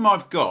 The problem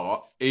I've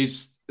got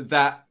is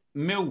that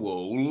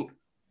Millwall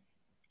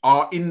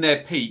are in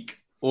their peak,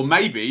 or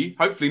maybe,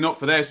 hopefully not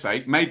for their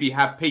sake, maybe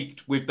have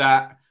peaked with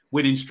that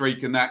winning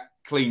streak and that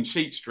clean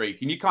sheet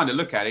streak. And you kind of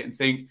look at it and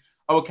think,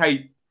 oh,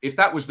 okay, if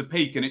that was the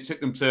peak and it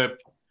took them to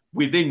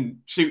within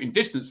shooting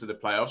distance of the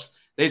playoffs,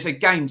 there's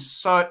again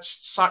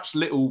such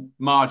little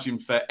margin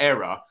for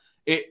error.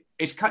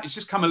 It's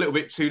just come a little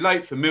bit too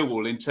late for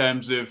Millwall in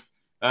terms of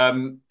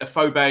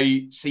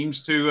Afobe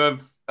seems to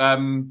have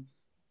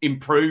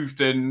improved,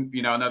 and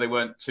I know they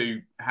weren't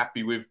too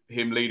happy with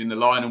him leading the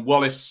line. And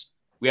Wallace,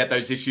 we had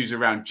those issues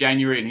around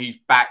January, and he's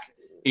back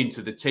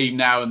into the team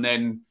now. And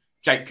then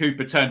Jake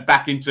Cooper turned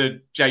back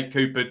into Jake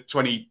Cooper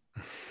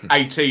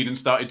 2018 and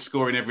started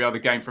scoring every other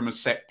game from a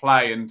set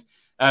play, and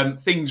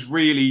things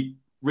really,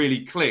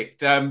 really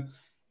clicked.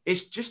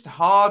 It's just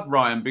hard,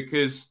 Ryan,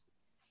 because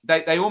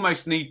they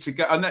almost need to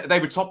go. And they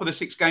were top of the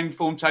 6-game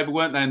form table,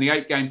 weren't they? And the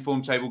 8-game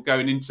form table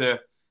going into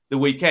the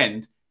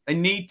weekend. They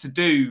need to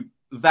do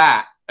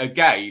that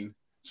again.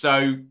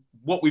 So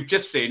what we've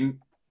just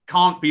seen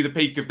can't be the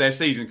peak of their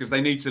season, because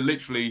they need to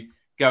literally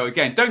go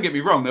again. Don't get me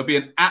wrong, there'll be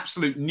an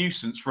absolute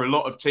nuisance for a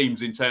lot of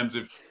teams in terms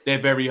of they're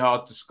very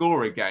hard to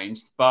score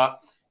against.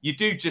 But you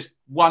do just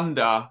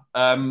wonder,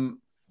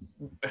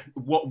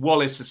 what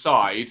Wallace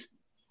aside,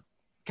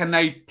 can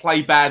they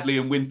play badly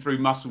and win through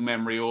muscle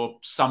memory, or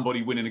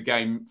somebody winning a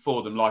game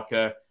for them, like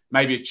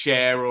maybe a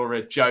Chair or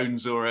a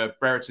Jones or a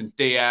Brereton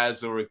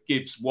Diaz or a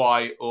Gibbs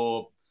White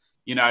or,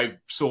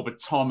 Sorba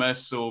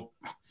Thomas or,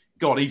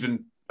 God,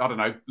 even, I don't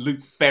know,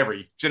 Luke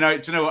Berry. Do you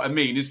know what I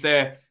mean? Is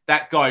there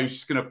that guy who's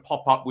just going to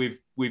pop up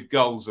with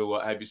goals or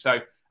what have you?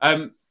 So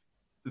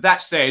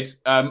that said,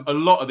 a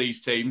lot of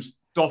these teams,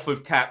 doff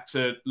of cap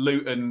to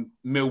Luton,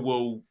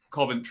 Millwall,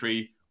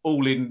 Coventry,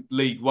 all in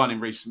League One in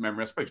recent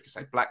memory. I suppose you could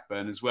say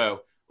Blackburn as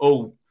well.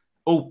 All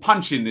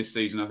punching this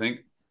season, I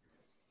think.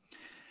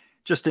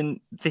 Justin,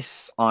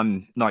 this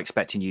I'm not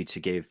expecting you to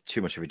give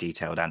too much of a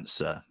detailed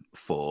answer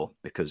for,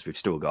 because we've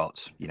still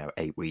got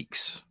 8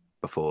 weeks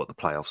before the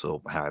playoffs,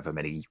 or however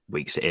many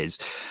weeks it is,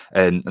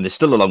 and there's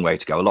still a long way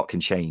to go. A lot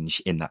can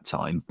change in that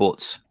time.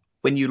 But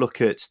when you look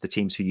at the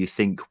teams who you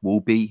think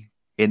will be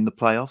in the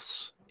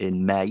playoffs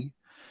in May,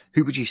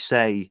 who would you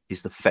say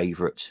is the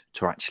favourite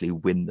to actually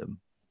win them?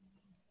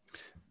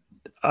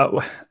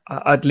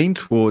 I'd lean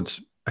towards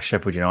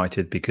Sheffield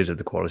United because of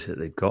the quality that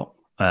they've got.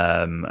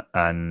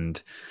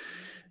 And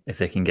if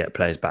they can get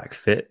players back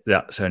fit,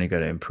 that's only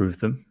going to improve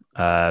them.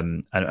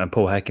 And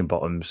Paul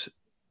Heckingbottom's,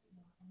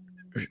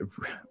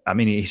 I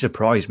mean, he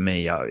surprised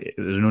me. It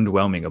was an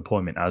underwhelming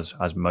appointment, as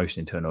most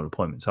internal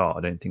appointments are.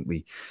 I don't think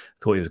we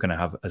thought he was going to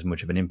have as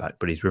much of an impact,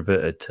 but he's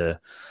reverted to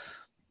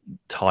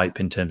type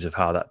in terms of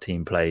how that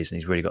team plays, and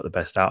he's really got the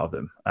best out of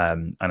them.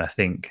 And I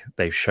think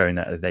they've shown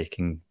that they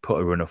can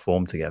put a run of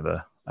form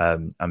together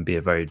and be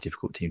a very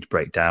difficult team to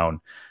break down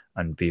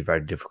and be a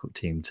very difficult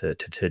team to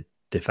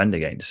defend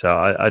against.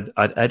 So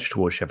I'd edge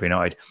towards Sheffield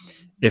United.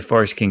 If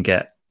Forest can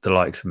get the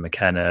likes of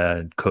McKenna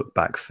and Cook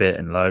back fit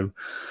and Lowe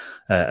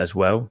as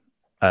well,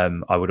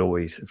 I would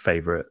always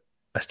favourite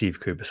a Steve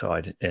Cooper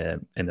side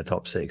in the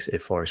top 6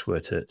 if Forest were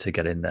to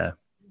get in there.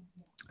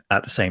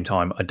 At the same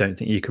time, I don't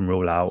think you can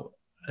rule out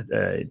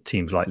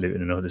teams like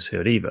Luton and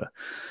Huddersfield either.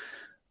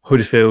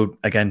 Huddersfield,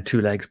 again,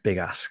 2 legs, big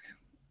ask.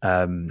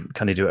 Can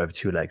they do it over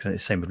 2 legs? And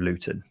it's the same with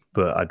Luton.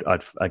 But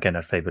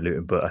I'd favour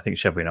Luton. But I think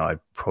Sheffield United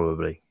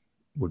probably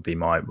would be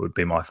my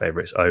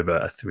favourites over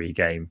a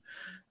 3-game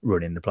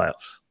run in the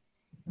playoffs.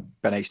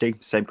 Ben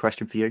HD, same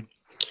question for you.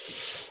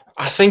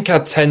 I think I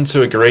tend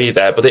to agree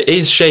there, but it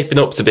is shaping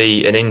up to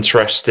be an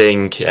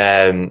interesting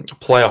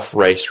playoff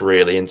race,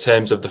 really, in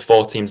terms of the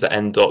 4 teams that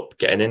end up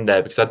getting in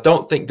there, because I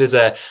don't think there's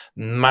a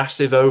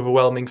massive,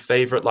 overwhelming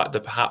favourite like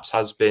there perhaps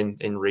has been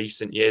in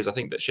recent years. I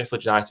think that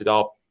Sheffield United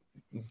are,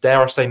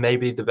 dare I say,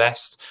 maybe the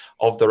best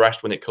of the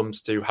rest when it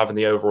comes to having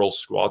the overall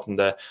squad and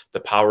the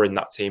power in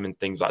that team and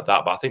things like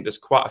that. But I think there's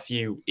quite a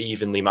few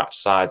evenly matched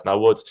sides, and I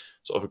would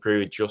sort of agree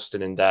with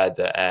Justin in there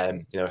that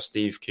a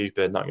Steve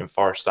Cooper Nottingham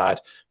Forest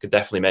side could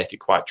definitely make it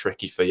quite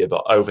tricky for you.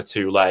 But over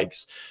 2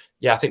 legs,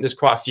 yeah, I think there's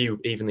quite a few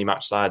evenly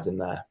matched sides in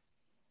there.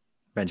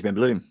 Benjamin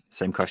Bloom,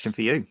 same question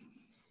for you.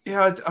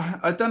 Yeah,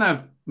 I don't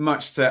have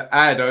much to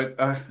add.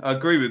 I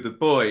agree with the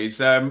boys.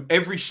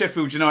 Every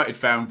Sheffield United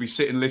fan will be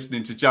sitting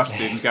listening to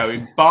Justin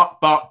going, but,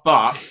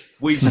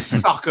 we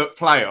suck at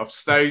playoffs.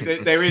 So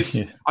there is,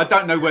 yeah. I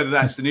don't know whether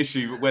that's an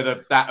issue, but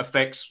whether that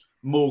affects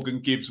Morgan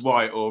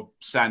Gibbs-White or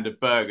Sander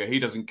Berger. He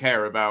doesn't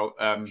care about,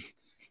 I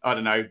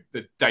don't know,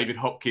 the David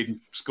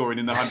Hopkins scoring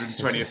in the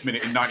 120th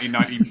minute in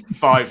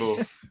 1995 or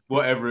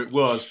whatever it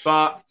was.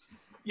 But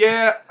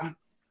yeah,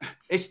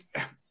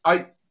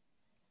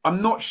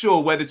 I'm not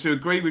sure whether to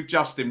agree with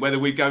Justin, whether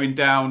we're going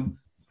down,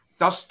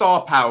 does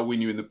star power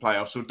win you in the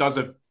playoffs, or does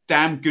a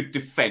damn good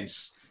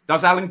defence?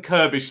 Does Alan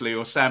Kirbishley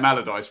or Sam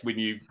Allardyce win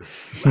you?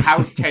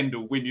 Howard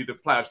Kendall win you the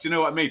playoffs? Do you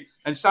know what I mean?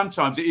 And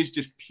sometimes it is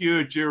just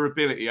pure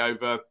durability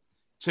over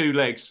two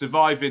legs,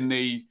 surviving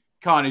the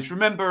carnage.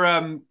 Remember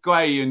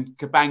Guay and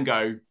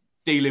Cabango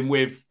dealing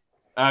with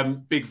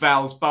Big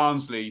Val's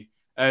Barnsley,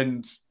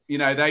 and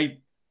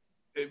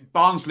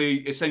Barnsley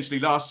essentially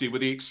last year were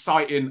the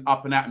exciting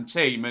up and atom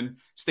team, and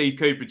Steve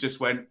Cooper just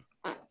went,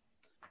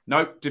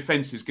 nope,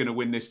 defence is going to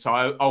win this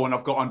tie. Oh, and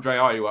I've got Andre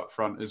Ayew up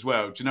front as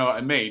well. Do you know what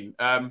I mean?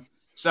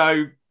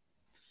 So,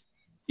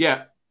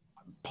 yeah,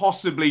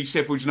 possibly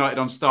Sheffield United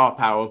on star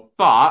power,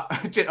 but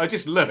I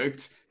just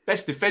looked,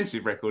 best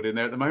defensive record in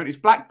there at the moment is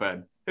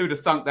Blackburn. Who would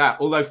have thunk that?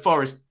 Although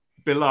Forest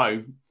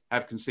below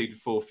have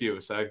conceded 4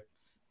 fewer. So,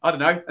 I don't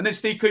know. And then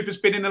Steve Cooper's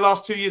been in the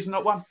last 2 years and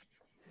not won.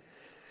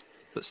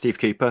 But Steve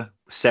Cooper,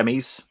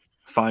 semis,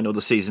 final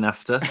the season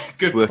after,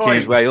 working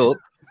his way up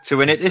to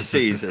win it this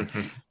season.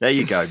 There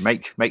you go.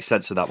 Make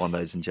sense of that one,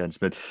 ladies and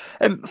gentlemen.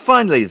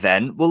 Finally,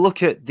 then, we'll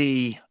look at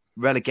the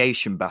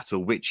relegation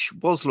battle, which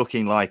was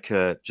looking like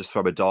just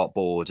throw a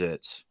dartboard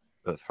at...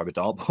 throw a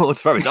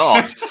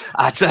dart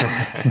at...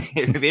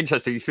 it would be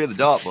interesting if you threw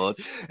the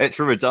dartboard.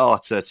 Threw a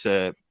dart at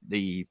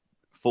the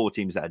 4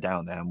 teams that are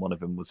down there, and one of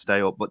them will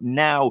stay up. But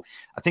now,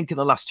 I think in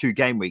the last 2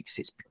 game weeks,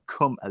 it's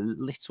become a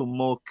little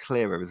more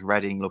clearer with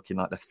Reading looking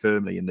like they're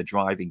firmly in the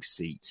driving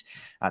seat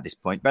at this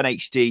point. Ben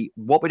HD,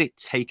 what would it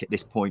take at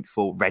this point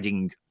for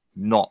Reading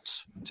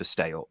not to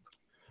stay up?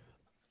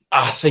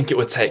 I think it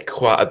would take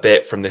quite a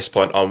bit from this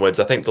point onwards.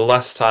 I think the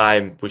last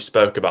time we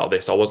spoke about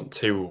this, I wasn't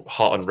too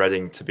hot on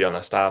Reading, to be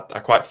honest. I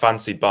quite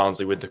fancied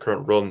Barnsley with the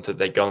current run that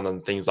they've gone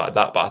and things like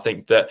that. But I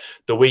think that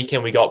the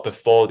weekend we got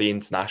before the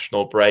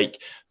international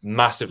break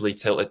massively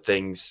tilted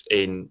things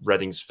in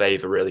Reading's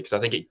favour, really, because I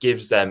think it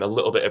gives them a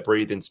little bit of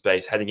breathing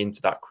space heading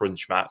into that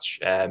crunch match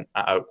at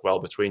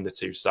Oakwell between the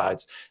two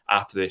sides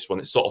after this one.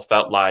 It sort of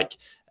felt like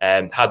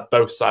had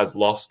both sides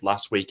lost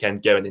last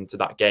weekend going into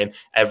that game,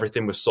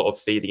 everything was sort of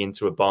feeding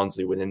into a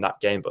Barnsley win in that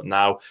game. But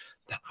now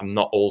I'm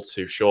not all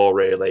too sure,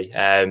 really.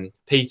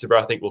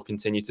 Peterborough, I think, will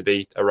continue to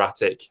be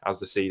erratic as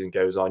the season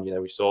goes on.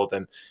 We saw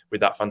them with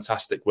that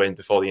fantastic win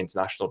before the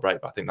international break,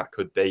 but I think that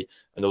could be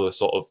another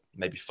sort of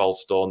maybe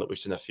false dawn that we've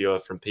seen a few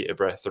of from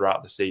Peterborough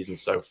throughout the season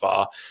so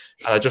far.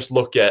 And I just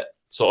look at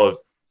sort of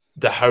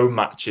the home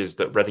matches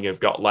that Reading have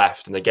got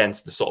left, and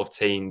against the sort of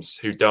teams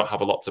who don't have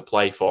a lot to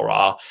play for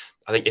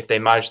I think if they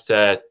manage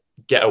to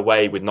get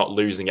away with not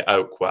losing at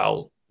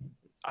Oakwell,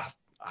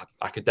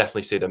 I could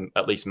definitely see them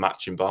at least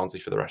matching Barnsley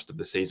for the rest of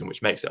the season,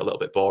 which makes it a little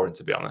bit boring,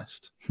 to be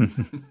honest.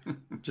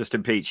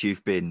 Justin Peach,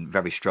 you've been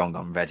very strong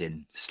on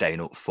Reading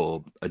staying up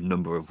for a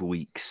number of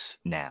weeks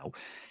now.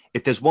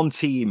 If there's one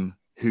team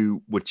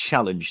who would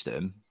challenge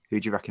them,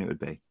 who do you reckon it would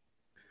be?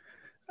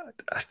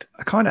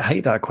 I kind of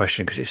hate that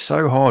question because it's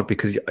so hard,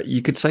 because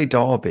you could say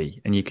Derby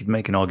and you could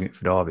make an argument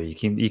for Derby.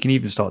 You can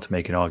even start to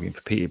make an argument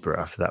for Peterborough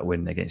after that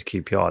win against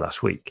QPR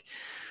last week.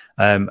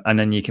 And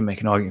then you can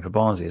make an argument for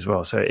Barnsley as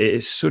well. So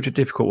it's such a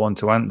difficult one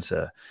to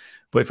answer.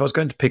 But if I was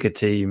going to pick a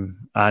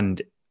team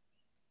and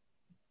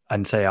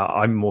say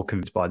I'm more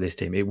convinced by this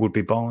team, it would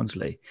be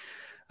Barnsley.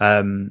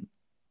 But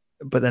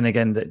then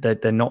again,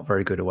 they're not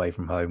very good away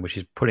from home, which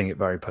is putting it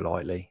very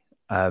politely.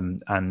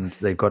 And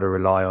they've got to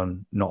rely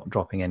on not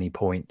dropping any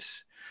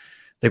points.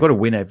 They've got to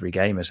win every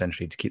game,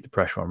 essentially, to keep the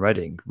pressure on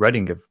Reading.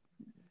 Reading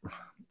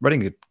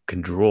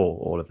can draw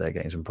all of their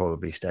games and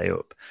probably stay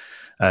up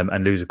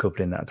and lose a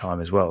couple in that time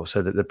as well.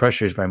 So that the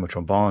pressure is very much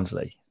on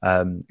Barnsley.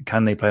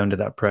 Can they play under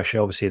that pressure?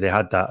 Obviously, they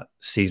had that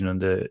season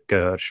under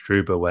Gerhard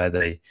Struber where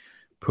they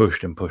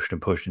pushed and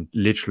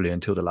literally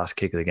until the last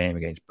kick of the game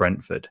against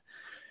Brentford.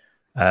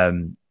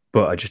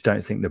 But I just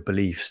don't think the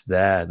beliefs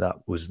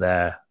that was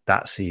there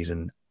that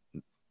season,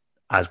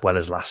 as well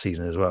as last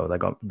season as well, they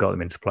got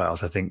them into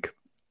playoffs. I think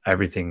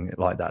everything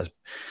like that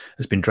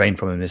has been drained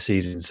from them this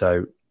season.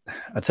 So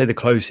I'd say the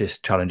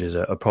closest challenges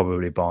are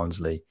probably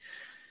Barnsley.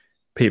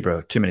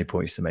 Peterborough, too many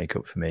points to make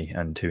up for me,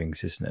 and too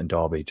inconsistent, and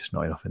Derby, just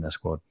not enough in their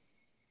squad.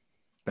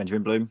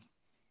 Benjamin Bloom,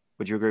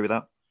 would you agree with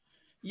that?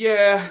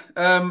 Yeah,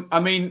 I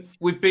mean,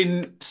 we've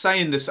been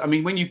saying this. I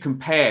mean, when you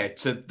compare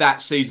to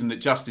that season that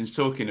Justin's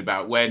talking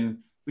about, when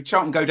we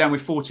Charlton go down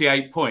with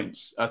 48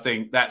 points, I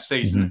think, that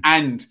season,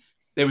 and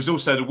there was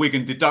also the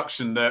Wigan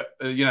deduction that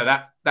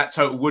that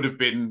total would have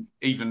been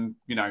even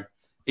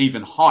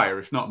higher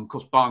if not. And of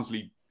course,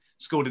 Barnsley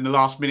scored in the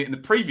last minute in the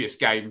previous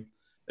game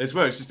as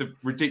well. It's just a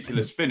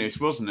ridiculous finish,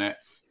 wasn't it?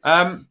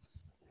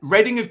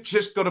 Reading have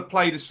just got to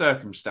play the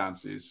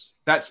circumstances.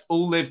 That's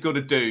all they've got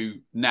to do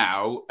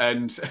now.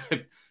 And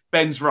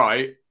Ben's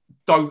right.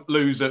 Don't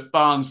lose at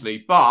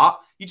Barnsley. But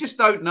you just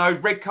don't know.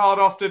 Red card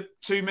after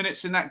 2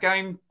 minutes in that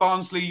game.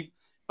 Barnsley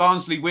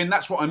win.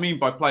 That's what I mean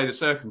by play the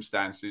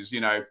circumstances.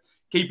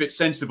 Keep it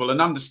sensible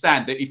and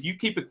understand that if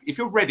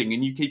you're Reading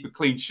and you keep a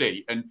clean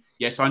sheet, and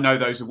yes, I know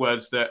those are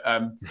words that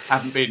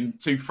haven't been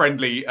too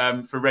friendly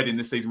for Reading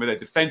this season with their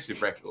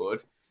defensive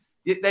record.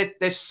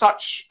 They're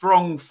such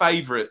strong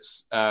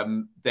favourites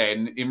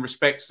then in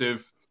respects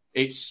of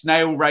it's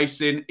snail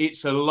racing.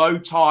 It's a low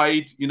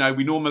tide.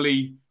 We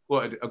normally,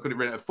 I've got it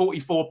written at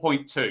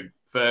 44.2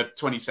 for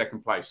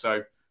 22nd place.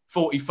 So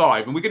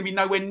 45. And we're going to be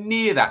nowhere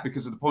near that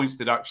because of the points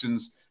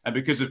deductions and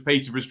because of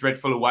Peterborough's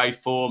dreadful away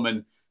form.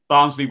 And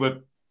Barnsley were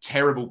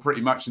terrible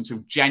pretty much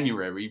until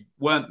January,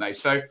 weren't they?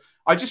 So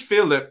I just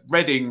feel that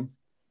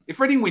if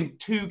Reading win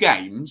 2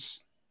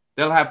 games,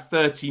 they'll have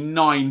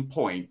 39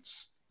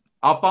 points.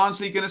 Are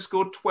Barnsley going to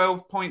score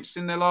 12 points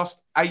in their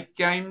last 8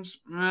 games?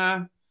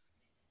 Wouldn't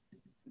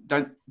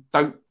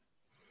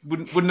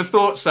have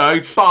thought so.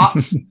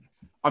 But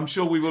I'm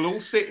sure we will all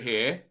sit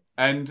here,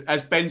 and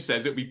as Ben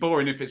says, it'll be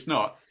boring if it's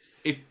not.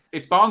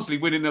 If Barnsley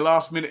win in the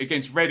last minute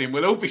against Reading,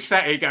 we'll all be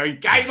sat here going,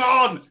 "Game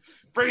on!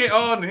 Bring it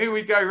on! Here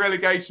we go,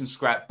 relegation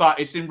scrap." But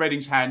it's in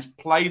Reading's hands.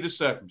 Play the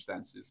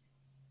circumstances.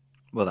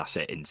 Well, that's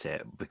it, isn't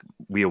it?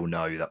 We all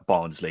know that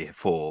Barnsley,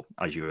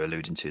 as you were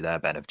alluding to there,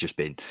 Ben, have just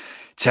been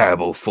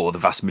terrible for the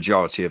vast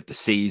majority of the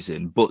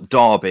season. But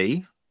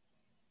Derby,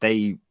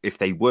 if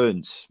they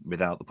weren't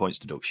without the points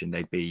deduction,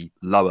 they'd be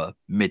lower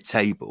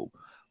mid-table,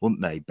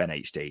 wouldn't they, Ben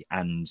HD?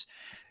 And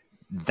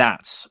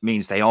that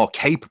means they're more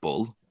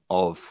capable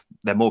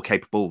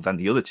than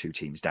the other 2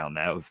 teams down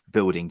there of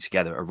building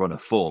together a run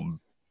of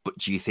form. But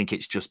do you think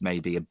it's just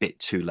maybe a bit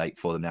too late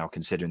for them now,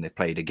 considering they've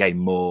played a game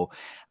more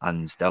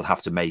and they'll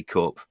have to make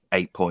up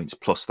 8 points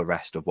plus the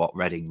rest of what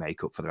Reading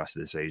make up for the rest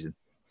of the season?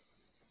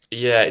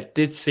 Yeah, it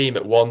did seem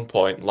at one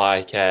point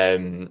like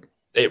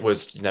it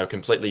was,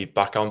 completely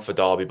back on for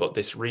Derby, but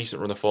this recent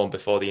run of form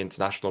before the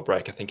international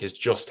break, I think, has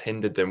just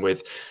hindered them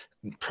with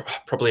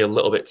probably a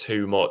little bit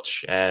too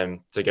much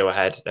to go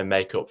ahead and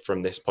make up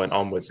from this point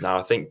onwards. Now,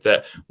 I think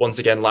that once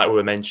again, like we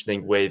were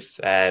mentioning with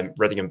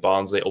Reading and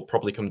Barnsley, it'll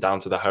probably come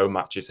down to the home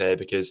matches here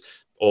because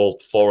all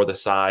 4 of the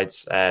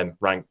sides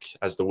rank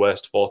as the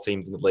worst 4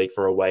 teams in the league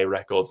for away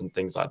records and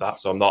things like that.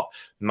 So I'm not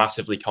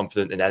massively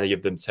confident in any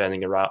of them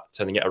turning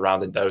it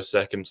around in those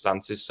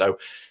circumstances. So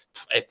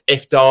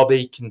if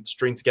Derby can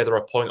string together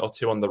a point or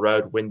 2 on the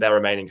road, win their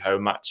remaining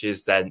home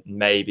matches, then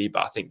maybe.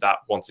 But I think that,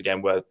 once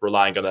again, we're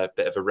relying on a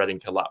bit of a Reading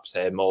collapse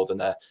here more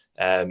than a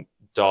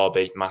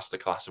Derby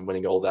masterclass and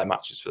winning all their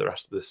matches for the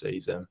rest of the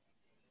season.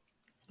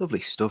 Lovely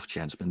stuff,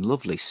 gentlemen.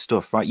 Lovely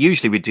stuff. Right.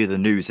 Usually we do the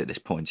news at this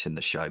point in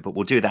the show, but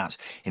we'll do that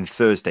in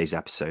Thursday's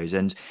episode.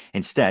 And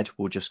instead,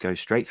 we'll just go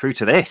straight through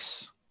to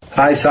this.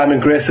 Hi, Simon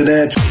Grayson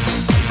here.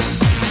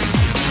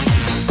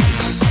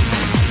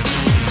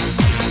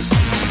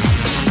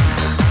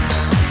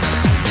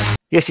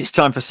 Yes, it's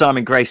time for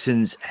Simon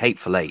Grayson's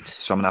Hateful Eight.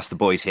 So I'm going to ask the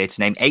boys here to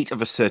name 8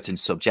 of a certain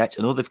subject,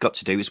 and all they've got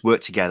to do is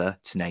work together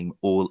to name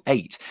all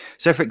 8.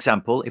 So, for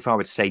example, if I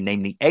were to say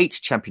name the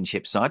 8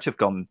 championship sides who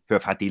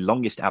have had the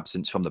longest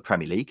absence from the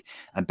Premier League,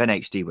 and Ben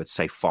HD would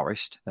say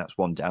Forest, that's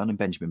 1 down, and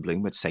Benjamin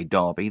Bloom would say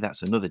Derby,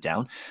 that's another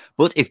down.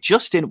 But if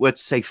Justin were to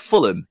say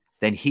Fulham,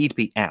 then he'd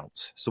be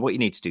out. So what you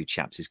need to do,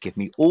 chaps, is give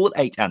me all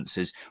 8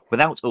 answers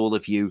without all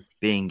of you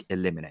being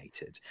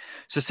eliminated.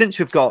 So since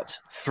we've got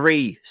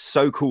 3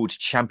 so-called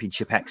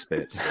championship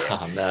experts,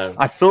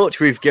 I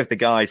thought we'd give the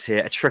guys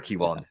here a tricky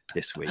one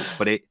this week,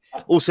 but it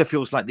also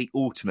feels like the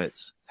ultimate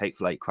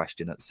Hateful Eight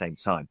question at the same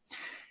time.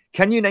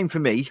 Can you name for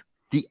me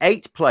the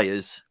 8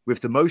 players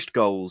with the most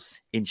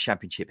goals in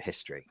championship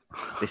history?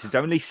 This is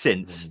only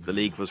since the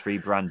league was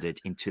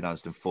rebranded in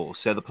 2004.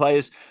 So the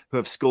players who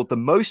have scored the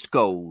most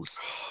goals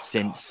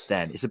since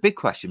then. It's a big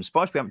question. I'm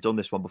surprised we haven't done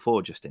this one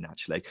before, Justin,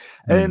 actually.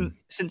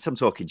 Since I'm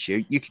talking to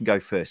you, you can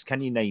go first.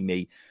 Can you name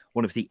me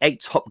one of the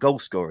 8 top goal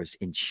scorers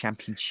in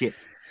championship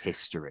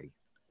history?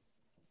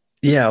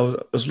 Yeah, I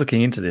was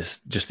looking into this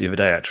just the other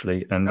day,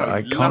 actually, and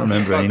I can't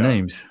remember any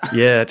names.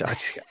 Yeah,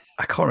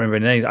 I can't remember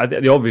any names.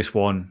 The obvious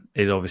one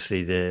is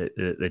obviously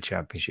the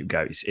championship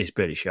goal. It's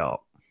Billy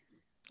Sharp.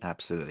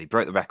 Absolutely.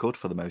 Broke the record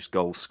for the most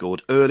goals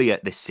scored earlier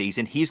this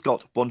season. He's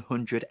got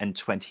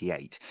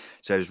 128.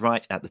 So he's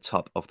right at the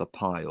top of the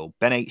pile.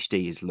 Ben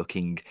HD is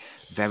looking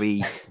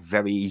very,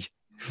 very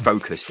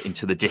focused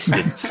into the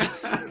distance.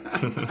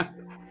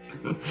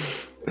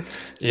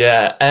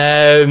 Yeah.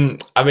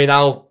 I mean,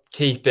 I'll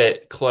keep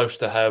it close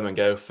to home and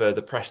go for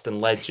the Preston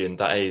legend.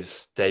 That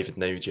is David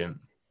Nugent.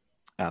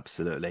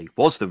 Absolutely.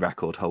 Was the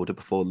record holder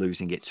before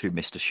losing it to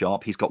Mr.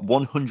 Sharp. He's got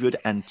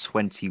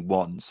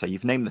 121. So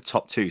you've named the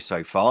top 2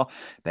 so far.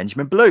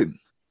 Benjamin Bloom.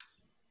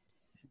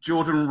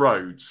 Jordan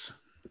Rhodes.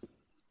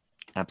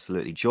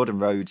 Absolutely. Jordan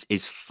Rhodes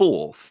is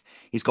 4th.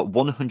 He's got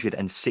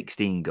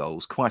 116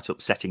 goals, quite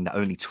upsetting that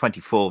only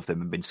 24 of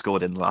them have been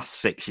scored in the last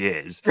 6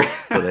 years,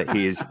 but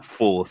he is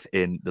 4th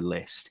in the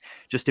list.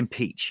 Justin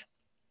Peach.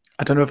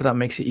 I don't know if that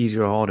makes it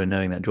easier or harder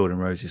knowing that Jordan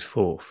Rose is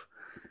 4th,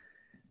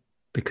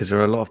 because there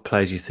are a lot of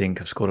players you think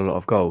have scored a lot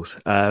of goals.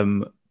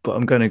 But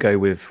I'm going to go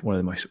with one of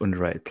the most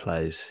underrated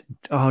players.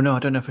 Oh, no, I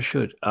don't know if I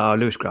should.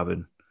 Lewis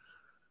Graben.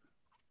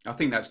 I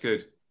think that's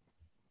good.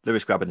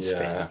 Lewis Graben's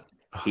 5th.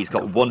 He's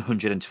got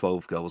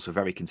 112 goals, a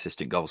very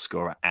consistent goal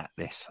scorer at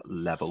this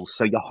level.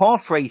 So you're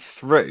halfway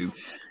through.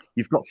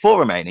 You've got 4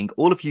 remaining.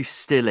 All of you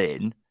still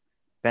in.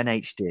 Ben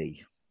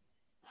HD.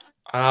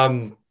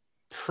 I'm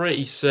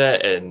pretty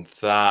certain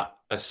that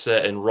a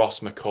certain Ross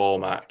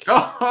McCormack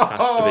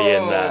has to be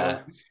in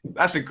there.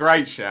 That's a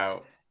great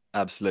shout.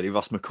 Absolutely.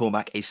 Ross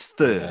McCormack is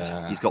 3rd.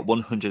 Yeah. He's got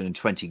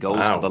 120 goals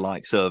Wow. for the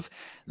likes of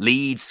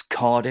Leeds,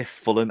 Cardiff,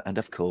 Fulham, and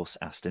of course,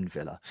 Aston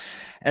Villa.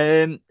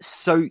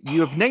 So you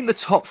have named the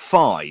top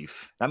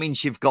 5. That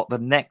means you've got the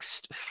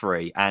next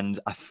 3. And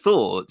I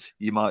thought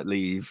you might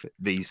leave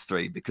these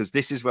 3 because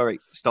this is where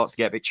it starts to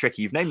get a bit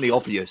tricky. You've named the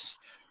obvious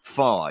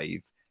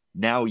 5.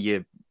 Now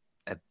you're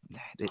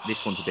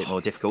this one's a bit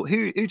more difficult.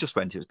 Who just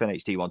went? It was Ben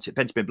HD wants it.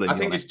 Benjamin Bloom. I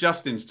think it's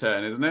Justin's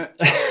turn, isn't it?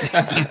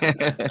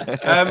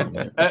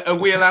 Are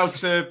we allowed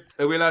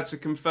to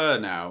confer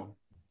now?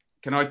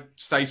 Can I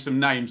say some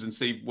names and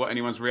see what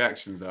anyone's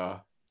reactions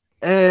are?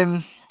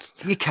 You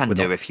can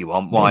do if you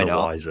want. Why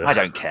not? Wiser. I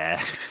don't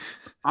care.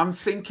 I'm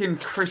thinking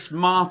Chris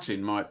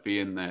Martin might be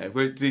in there.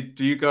 Do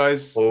you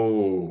guys?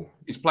 Oh,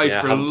 He's played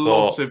for a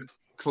lot of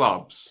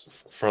clubs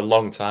for a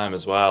long time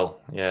as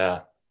well. Yeah,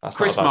 that's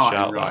Chris not a bad Martin,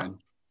 shout, Ryan.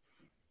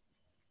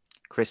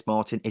 Chris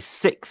Martin is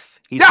 6th.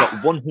 He's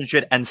got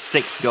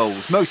 106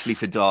 goals, mostly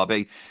for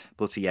Derby,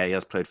 but he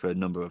has played for a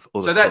number of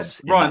other clubs.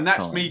 So Ryan,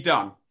 that's me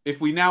done.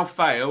 If we now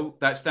fail,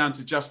 that's down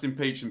to Justin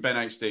Peach and Ben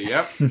HD,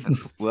 yep?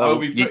 Well, I'll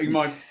be putting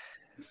my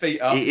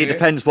feet up. It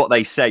depends what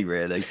they say,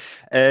 really.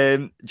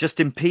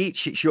 Justin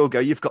Peach, it's your go.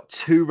 You've got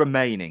 2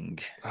 remaining.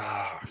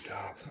 Oh,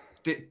 God.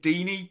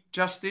 Dini,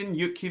 Justin,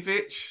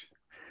 Jukiewicz.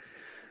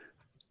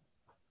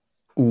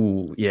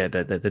 Ooh, yeah,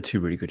 they're 2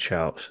 really good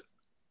shouts.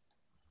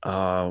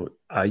 I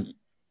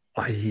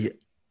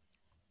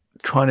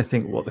trying to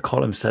think what the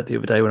column said the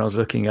other day when I was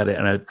looking at it,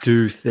 and I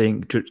do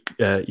think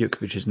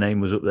Jukiewicz's name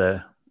was up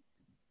there.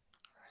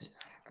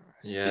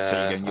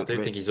 Yeah, I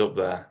do think he's up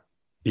there.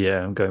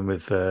 Yeah, I'm going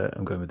with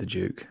the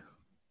Duke.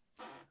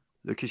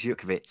 Lukas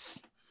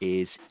Jukiewicz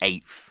is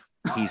 8th.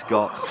 He's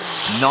got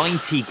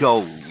 90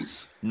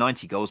 goals.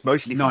 90 goals,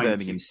 mostly for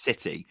Birmingham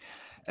City.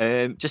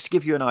 Just to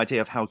give you an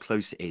idea of how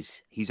close it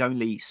is, he's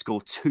only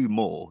scored 2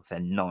 more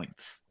than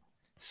 9th.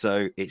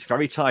 So it's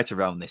very tight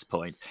around this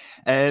point.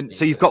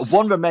 So you've got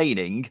 1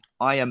 remaining.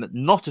 I am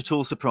not at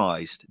all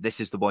surprised.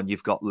 This is the one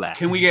you've got left.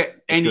 Can we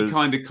get any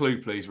kind of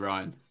clue, please,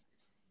 Ryan?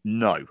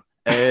 No.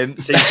 So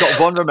you've got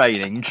 1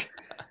 remaining.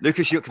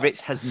 Lukas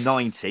Jukiewicz has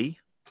 90,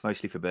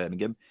 mostly for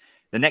Birmingham.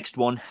 The next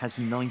one has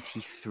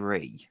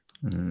 93.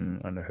 I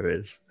know who it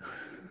is.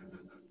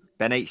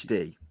 Ben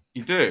HD.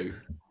 You do?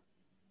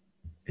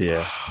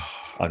 Yeah.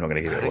 I'm not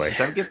going to give it away.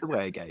 Don't give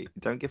away again.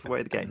 Don't give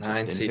away the game.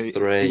 93.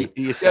 Who are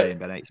you saying,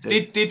 Ben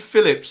HD? Did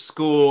Phillips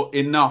score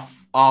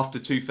enough after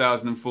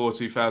 2004,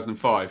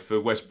 2005 for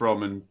West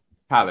Brom and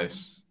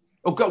Palace?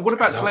 Oh, God, what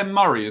about Glenn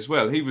Murray as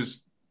well? He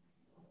was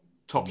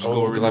top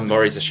scorer. Glenn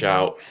Murray's a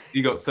shout.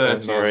 He got 30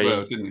 as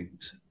well, didn't he?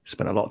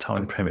 Spent a lot of time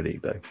in the Premier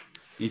League, though.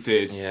 He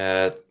did.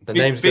 Yeah, the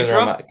names going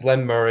around that.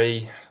 Glenn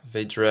Murray,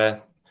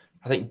 Vidra.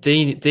 I think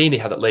Deeney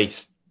had at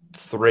least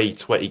 3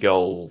 20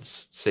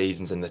 goals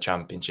seasons in the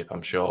Championship,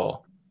 I'm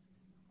sure,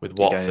 with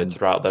Watford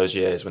throughout those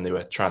years when they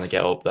were trying to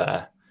get up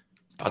there.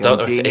 I don't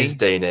know if it is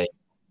Deeney.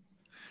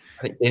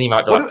 I think Deeney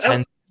might be like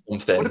 10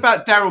 something. What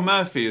about Daryl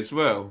Murphy as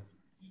well?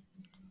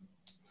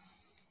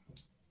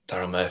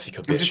 Daryl Murphy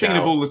could be I'm just thinking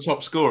of all the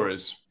top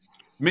scorers.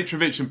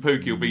 Mitrovic and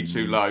Pukki will be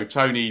too low.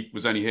 Tony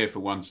was only here for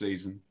 1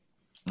 season.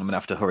 I'm going to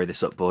have to hurry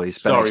this up,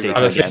 boys. Sorry,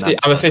 I'm a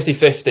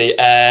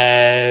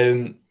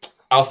 50-50.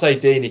 I'll say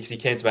Deeney because he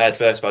came to my head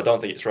first, but I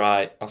don't think it's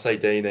right. I'll say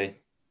Deeney.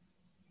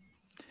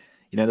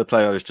 You know the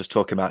player I was just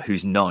talking about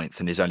who's 9th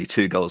and is only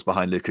 2 goals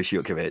behind Lukas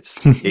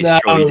Jukiewicz?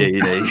 It's Troy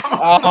Deeney.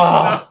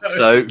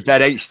 So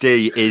Ben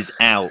HD is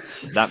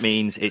out. That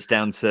means it's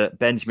down to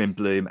Benjamin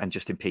Bloom and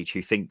Justin Peach,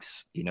 who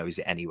thinks he knows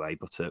it anyway,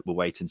 but we'll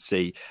wait and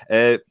see.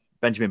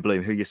 Benjamin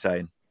Bloom, who are you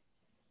saying?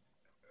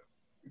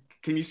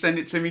 Can you send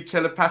it to me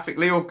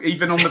telepathically or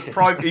even on the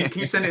private?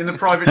 Can you send it in the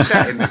private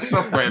chat in this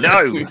software?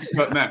 No.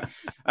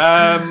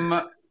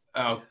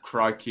 Oh,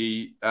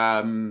 crikey.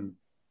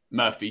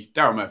 Murphy.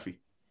 Daryl Murphy.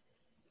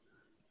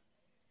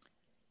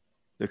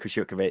 Lukas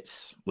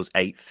Jukiewicz was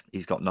 8th.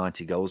 He's got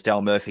 90 goals.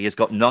 Daryl Murphy has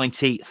got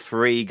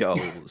 93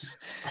 goals.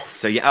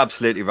 So you're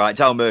absolutely right.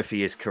 Daryl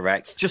Murphy is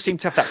correct. Just seemed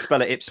to have that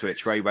spell at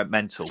Ipswich where he went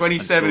mental.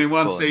 27 in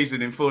 1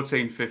 season in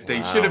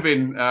 14-15. Wow. Should have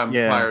been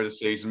player of the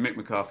season. Mick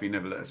McCarthy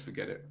never let us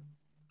forget it.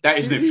 That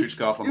is an Ipswich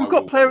scarf on my wall. Who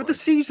got player of the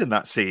season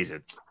that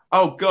season?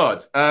 Oh,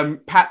 God.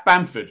 Pat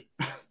Bamford.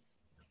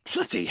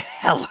 Bloody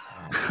hell.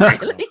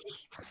 Really?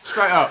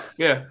 Straight up,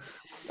 yeah.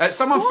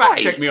 Someone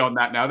fact check me on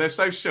that now. They're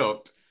so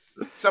shocked.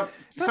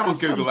 Someone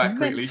Google that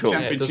quickly. mental.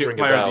 Championship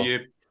Player of the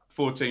Year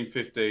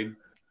 14-15.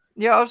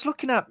 Yeah, I was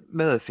looking at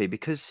Murphy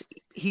because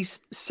he's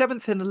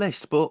 7th in the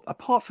list, but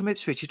apart from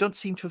Ipswich, he doesn't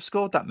seem to have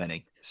scored that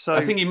many. So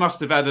I think he must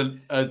have had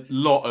a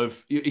lot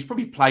of. He's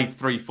probably played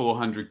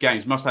 300-400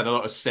 games. Must have had a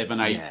lot of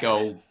 7-8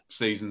 goal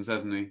seasons,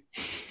 hasn't he?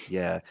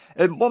 Yeah.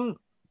 One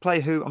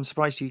player who I'm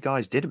surprised you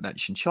guys didn't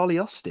mention, Charlie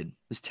Austin,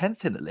 was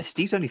 10th in the list.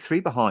 He's only 3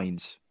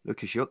 behind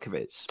Lukas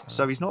Jutkiewicz.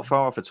 So he's not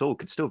far off at all.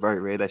 Could still very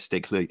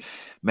realistically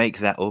make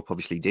that up.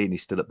 Obviously, Dean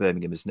is still at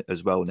Birmingham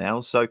as well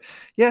now. So,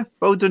 yeah,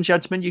 well done,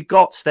 gentlemen. You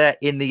got there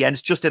in the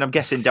end. Justin, I'm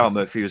guessing Dal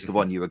Murphy was the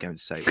one you were going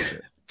to say, was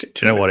it? Do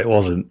you know what? It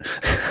wasn't.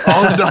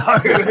 Oh, no.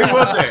 Who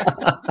was it?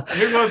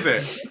 Who was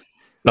it?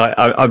 Like,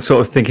 I'm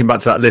sort of thinking back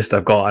to that list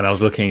I've got, and I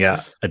was looking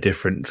at a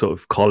different sort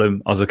of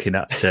column. I was looking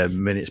at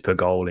minutes per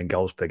goal and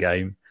goals per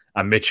game,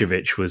 and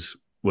Mitrovic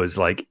was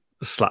like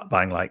slap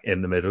bang like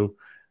in the middle.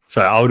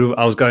 So I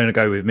was going to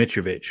go with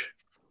Mitrovic.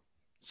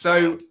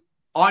 So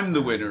I'm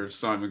the winner of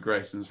Simon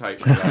Grayson's hate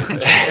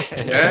today.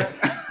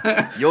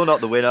 Yeah. You're not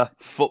the winner.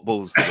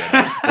 Football's the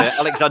winner.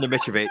 Alexander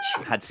Mitrovic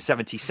had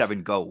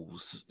 77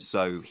 goals,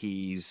 so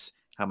he's.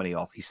 How many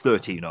off? He's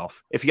 13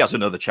 off. If he has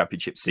another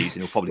championship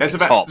season, he'll probably be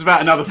top. It's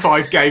about another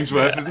 5 games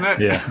worth, isn't it?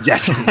 Yeah.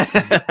 Yes.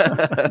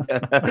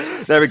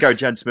 There we go,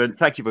 gentlemen.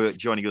 Thank you for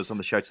joining us on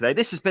the show today.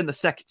 This has been the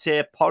Second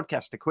Tier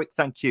Podcast. A quick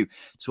thank you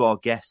to our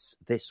guests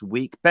this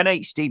week. Ben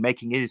HD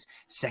making his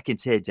Second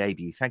Tier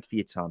debut. Thank you for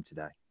your time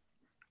today.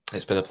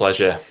 It's been a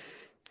pleasure.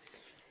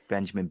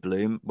 Benjamin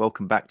Bloom,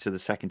 welcome back to the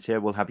Second Tier.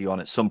 We'll have you on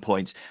at some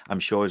point,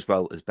 I'm sure, as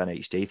well as Ben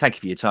HD. Thank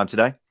you for your time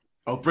today.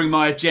 I'll bring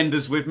my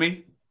agendas with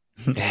me.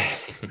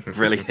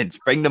 Brilliant.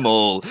 Bring them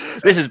all.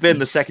 This has been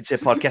the Second Tier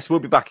Podcast. We'll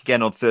be back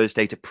again on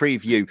Thursday to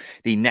preview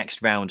the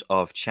next round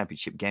of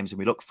championship games, and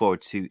we look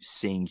forward to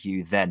seeing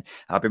you then.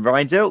 I've been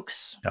Ryan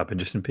Dilks. I've been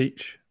Justin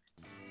Peach.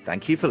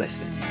 Thank you for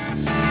listening.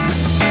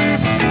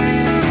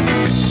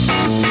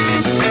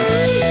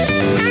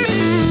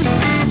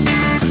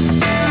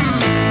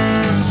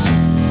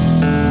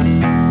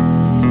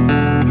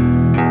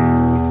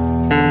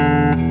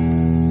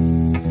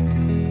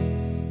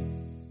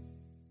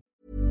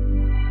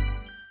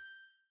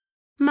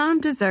 Mom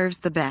deserves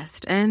the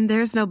best, and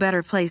there's no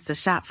better place to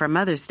shop for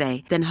Mother's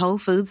Day than Whole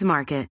Foods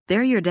Market.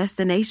 They're your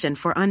destination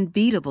for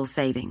unbeatable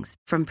savings,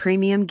 from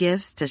premium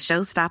gifts to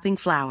show-stopping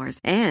flowers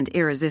and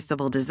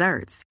irresistible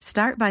desserts.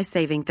 Start by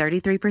saving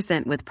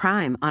 33% with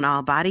Prime on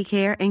all body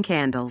care and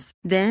candles.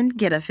 Then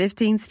get a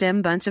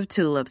 15-stem bunch of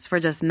tulips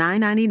for just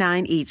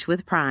 $9.99 each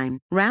with Prime.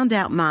 Round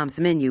out Mom's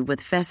menu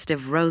with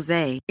festive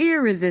rosé,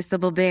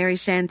 irresistible berry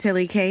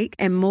chantilly cake,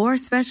 and more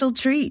special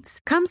treats.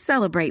 Come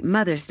celebrate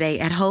Mother's Day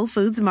at Whole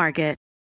Foods Market.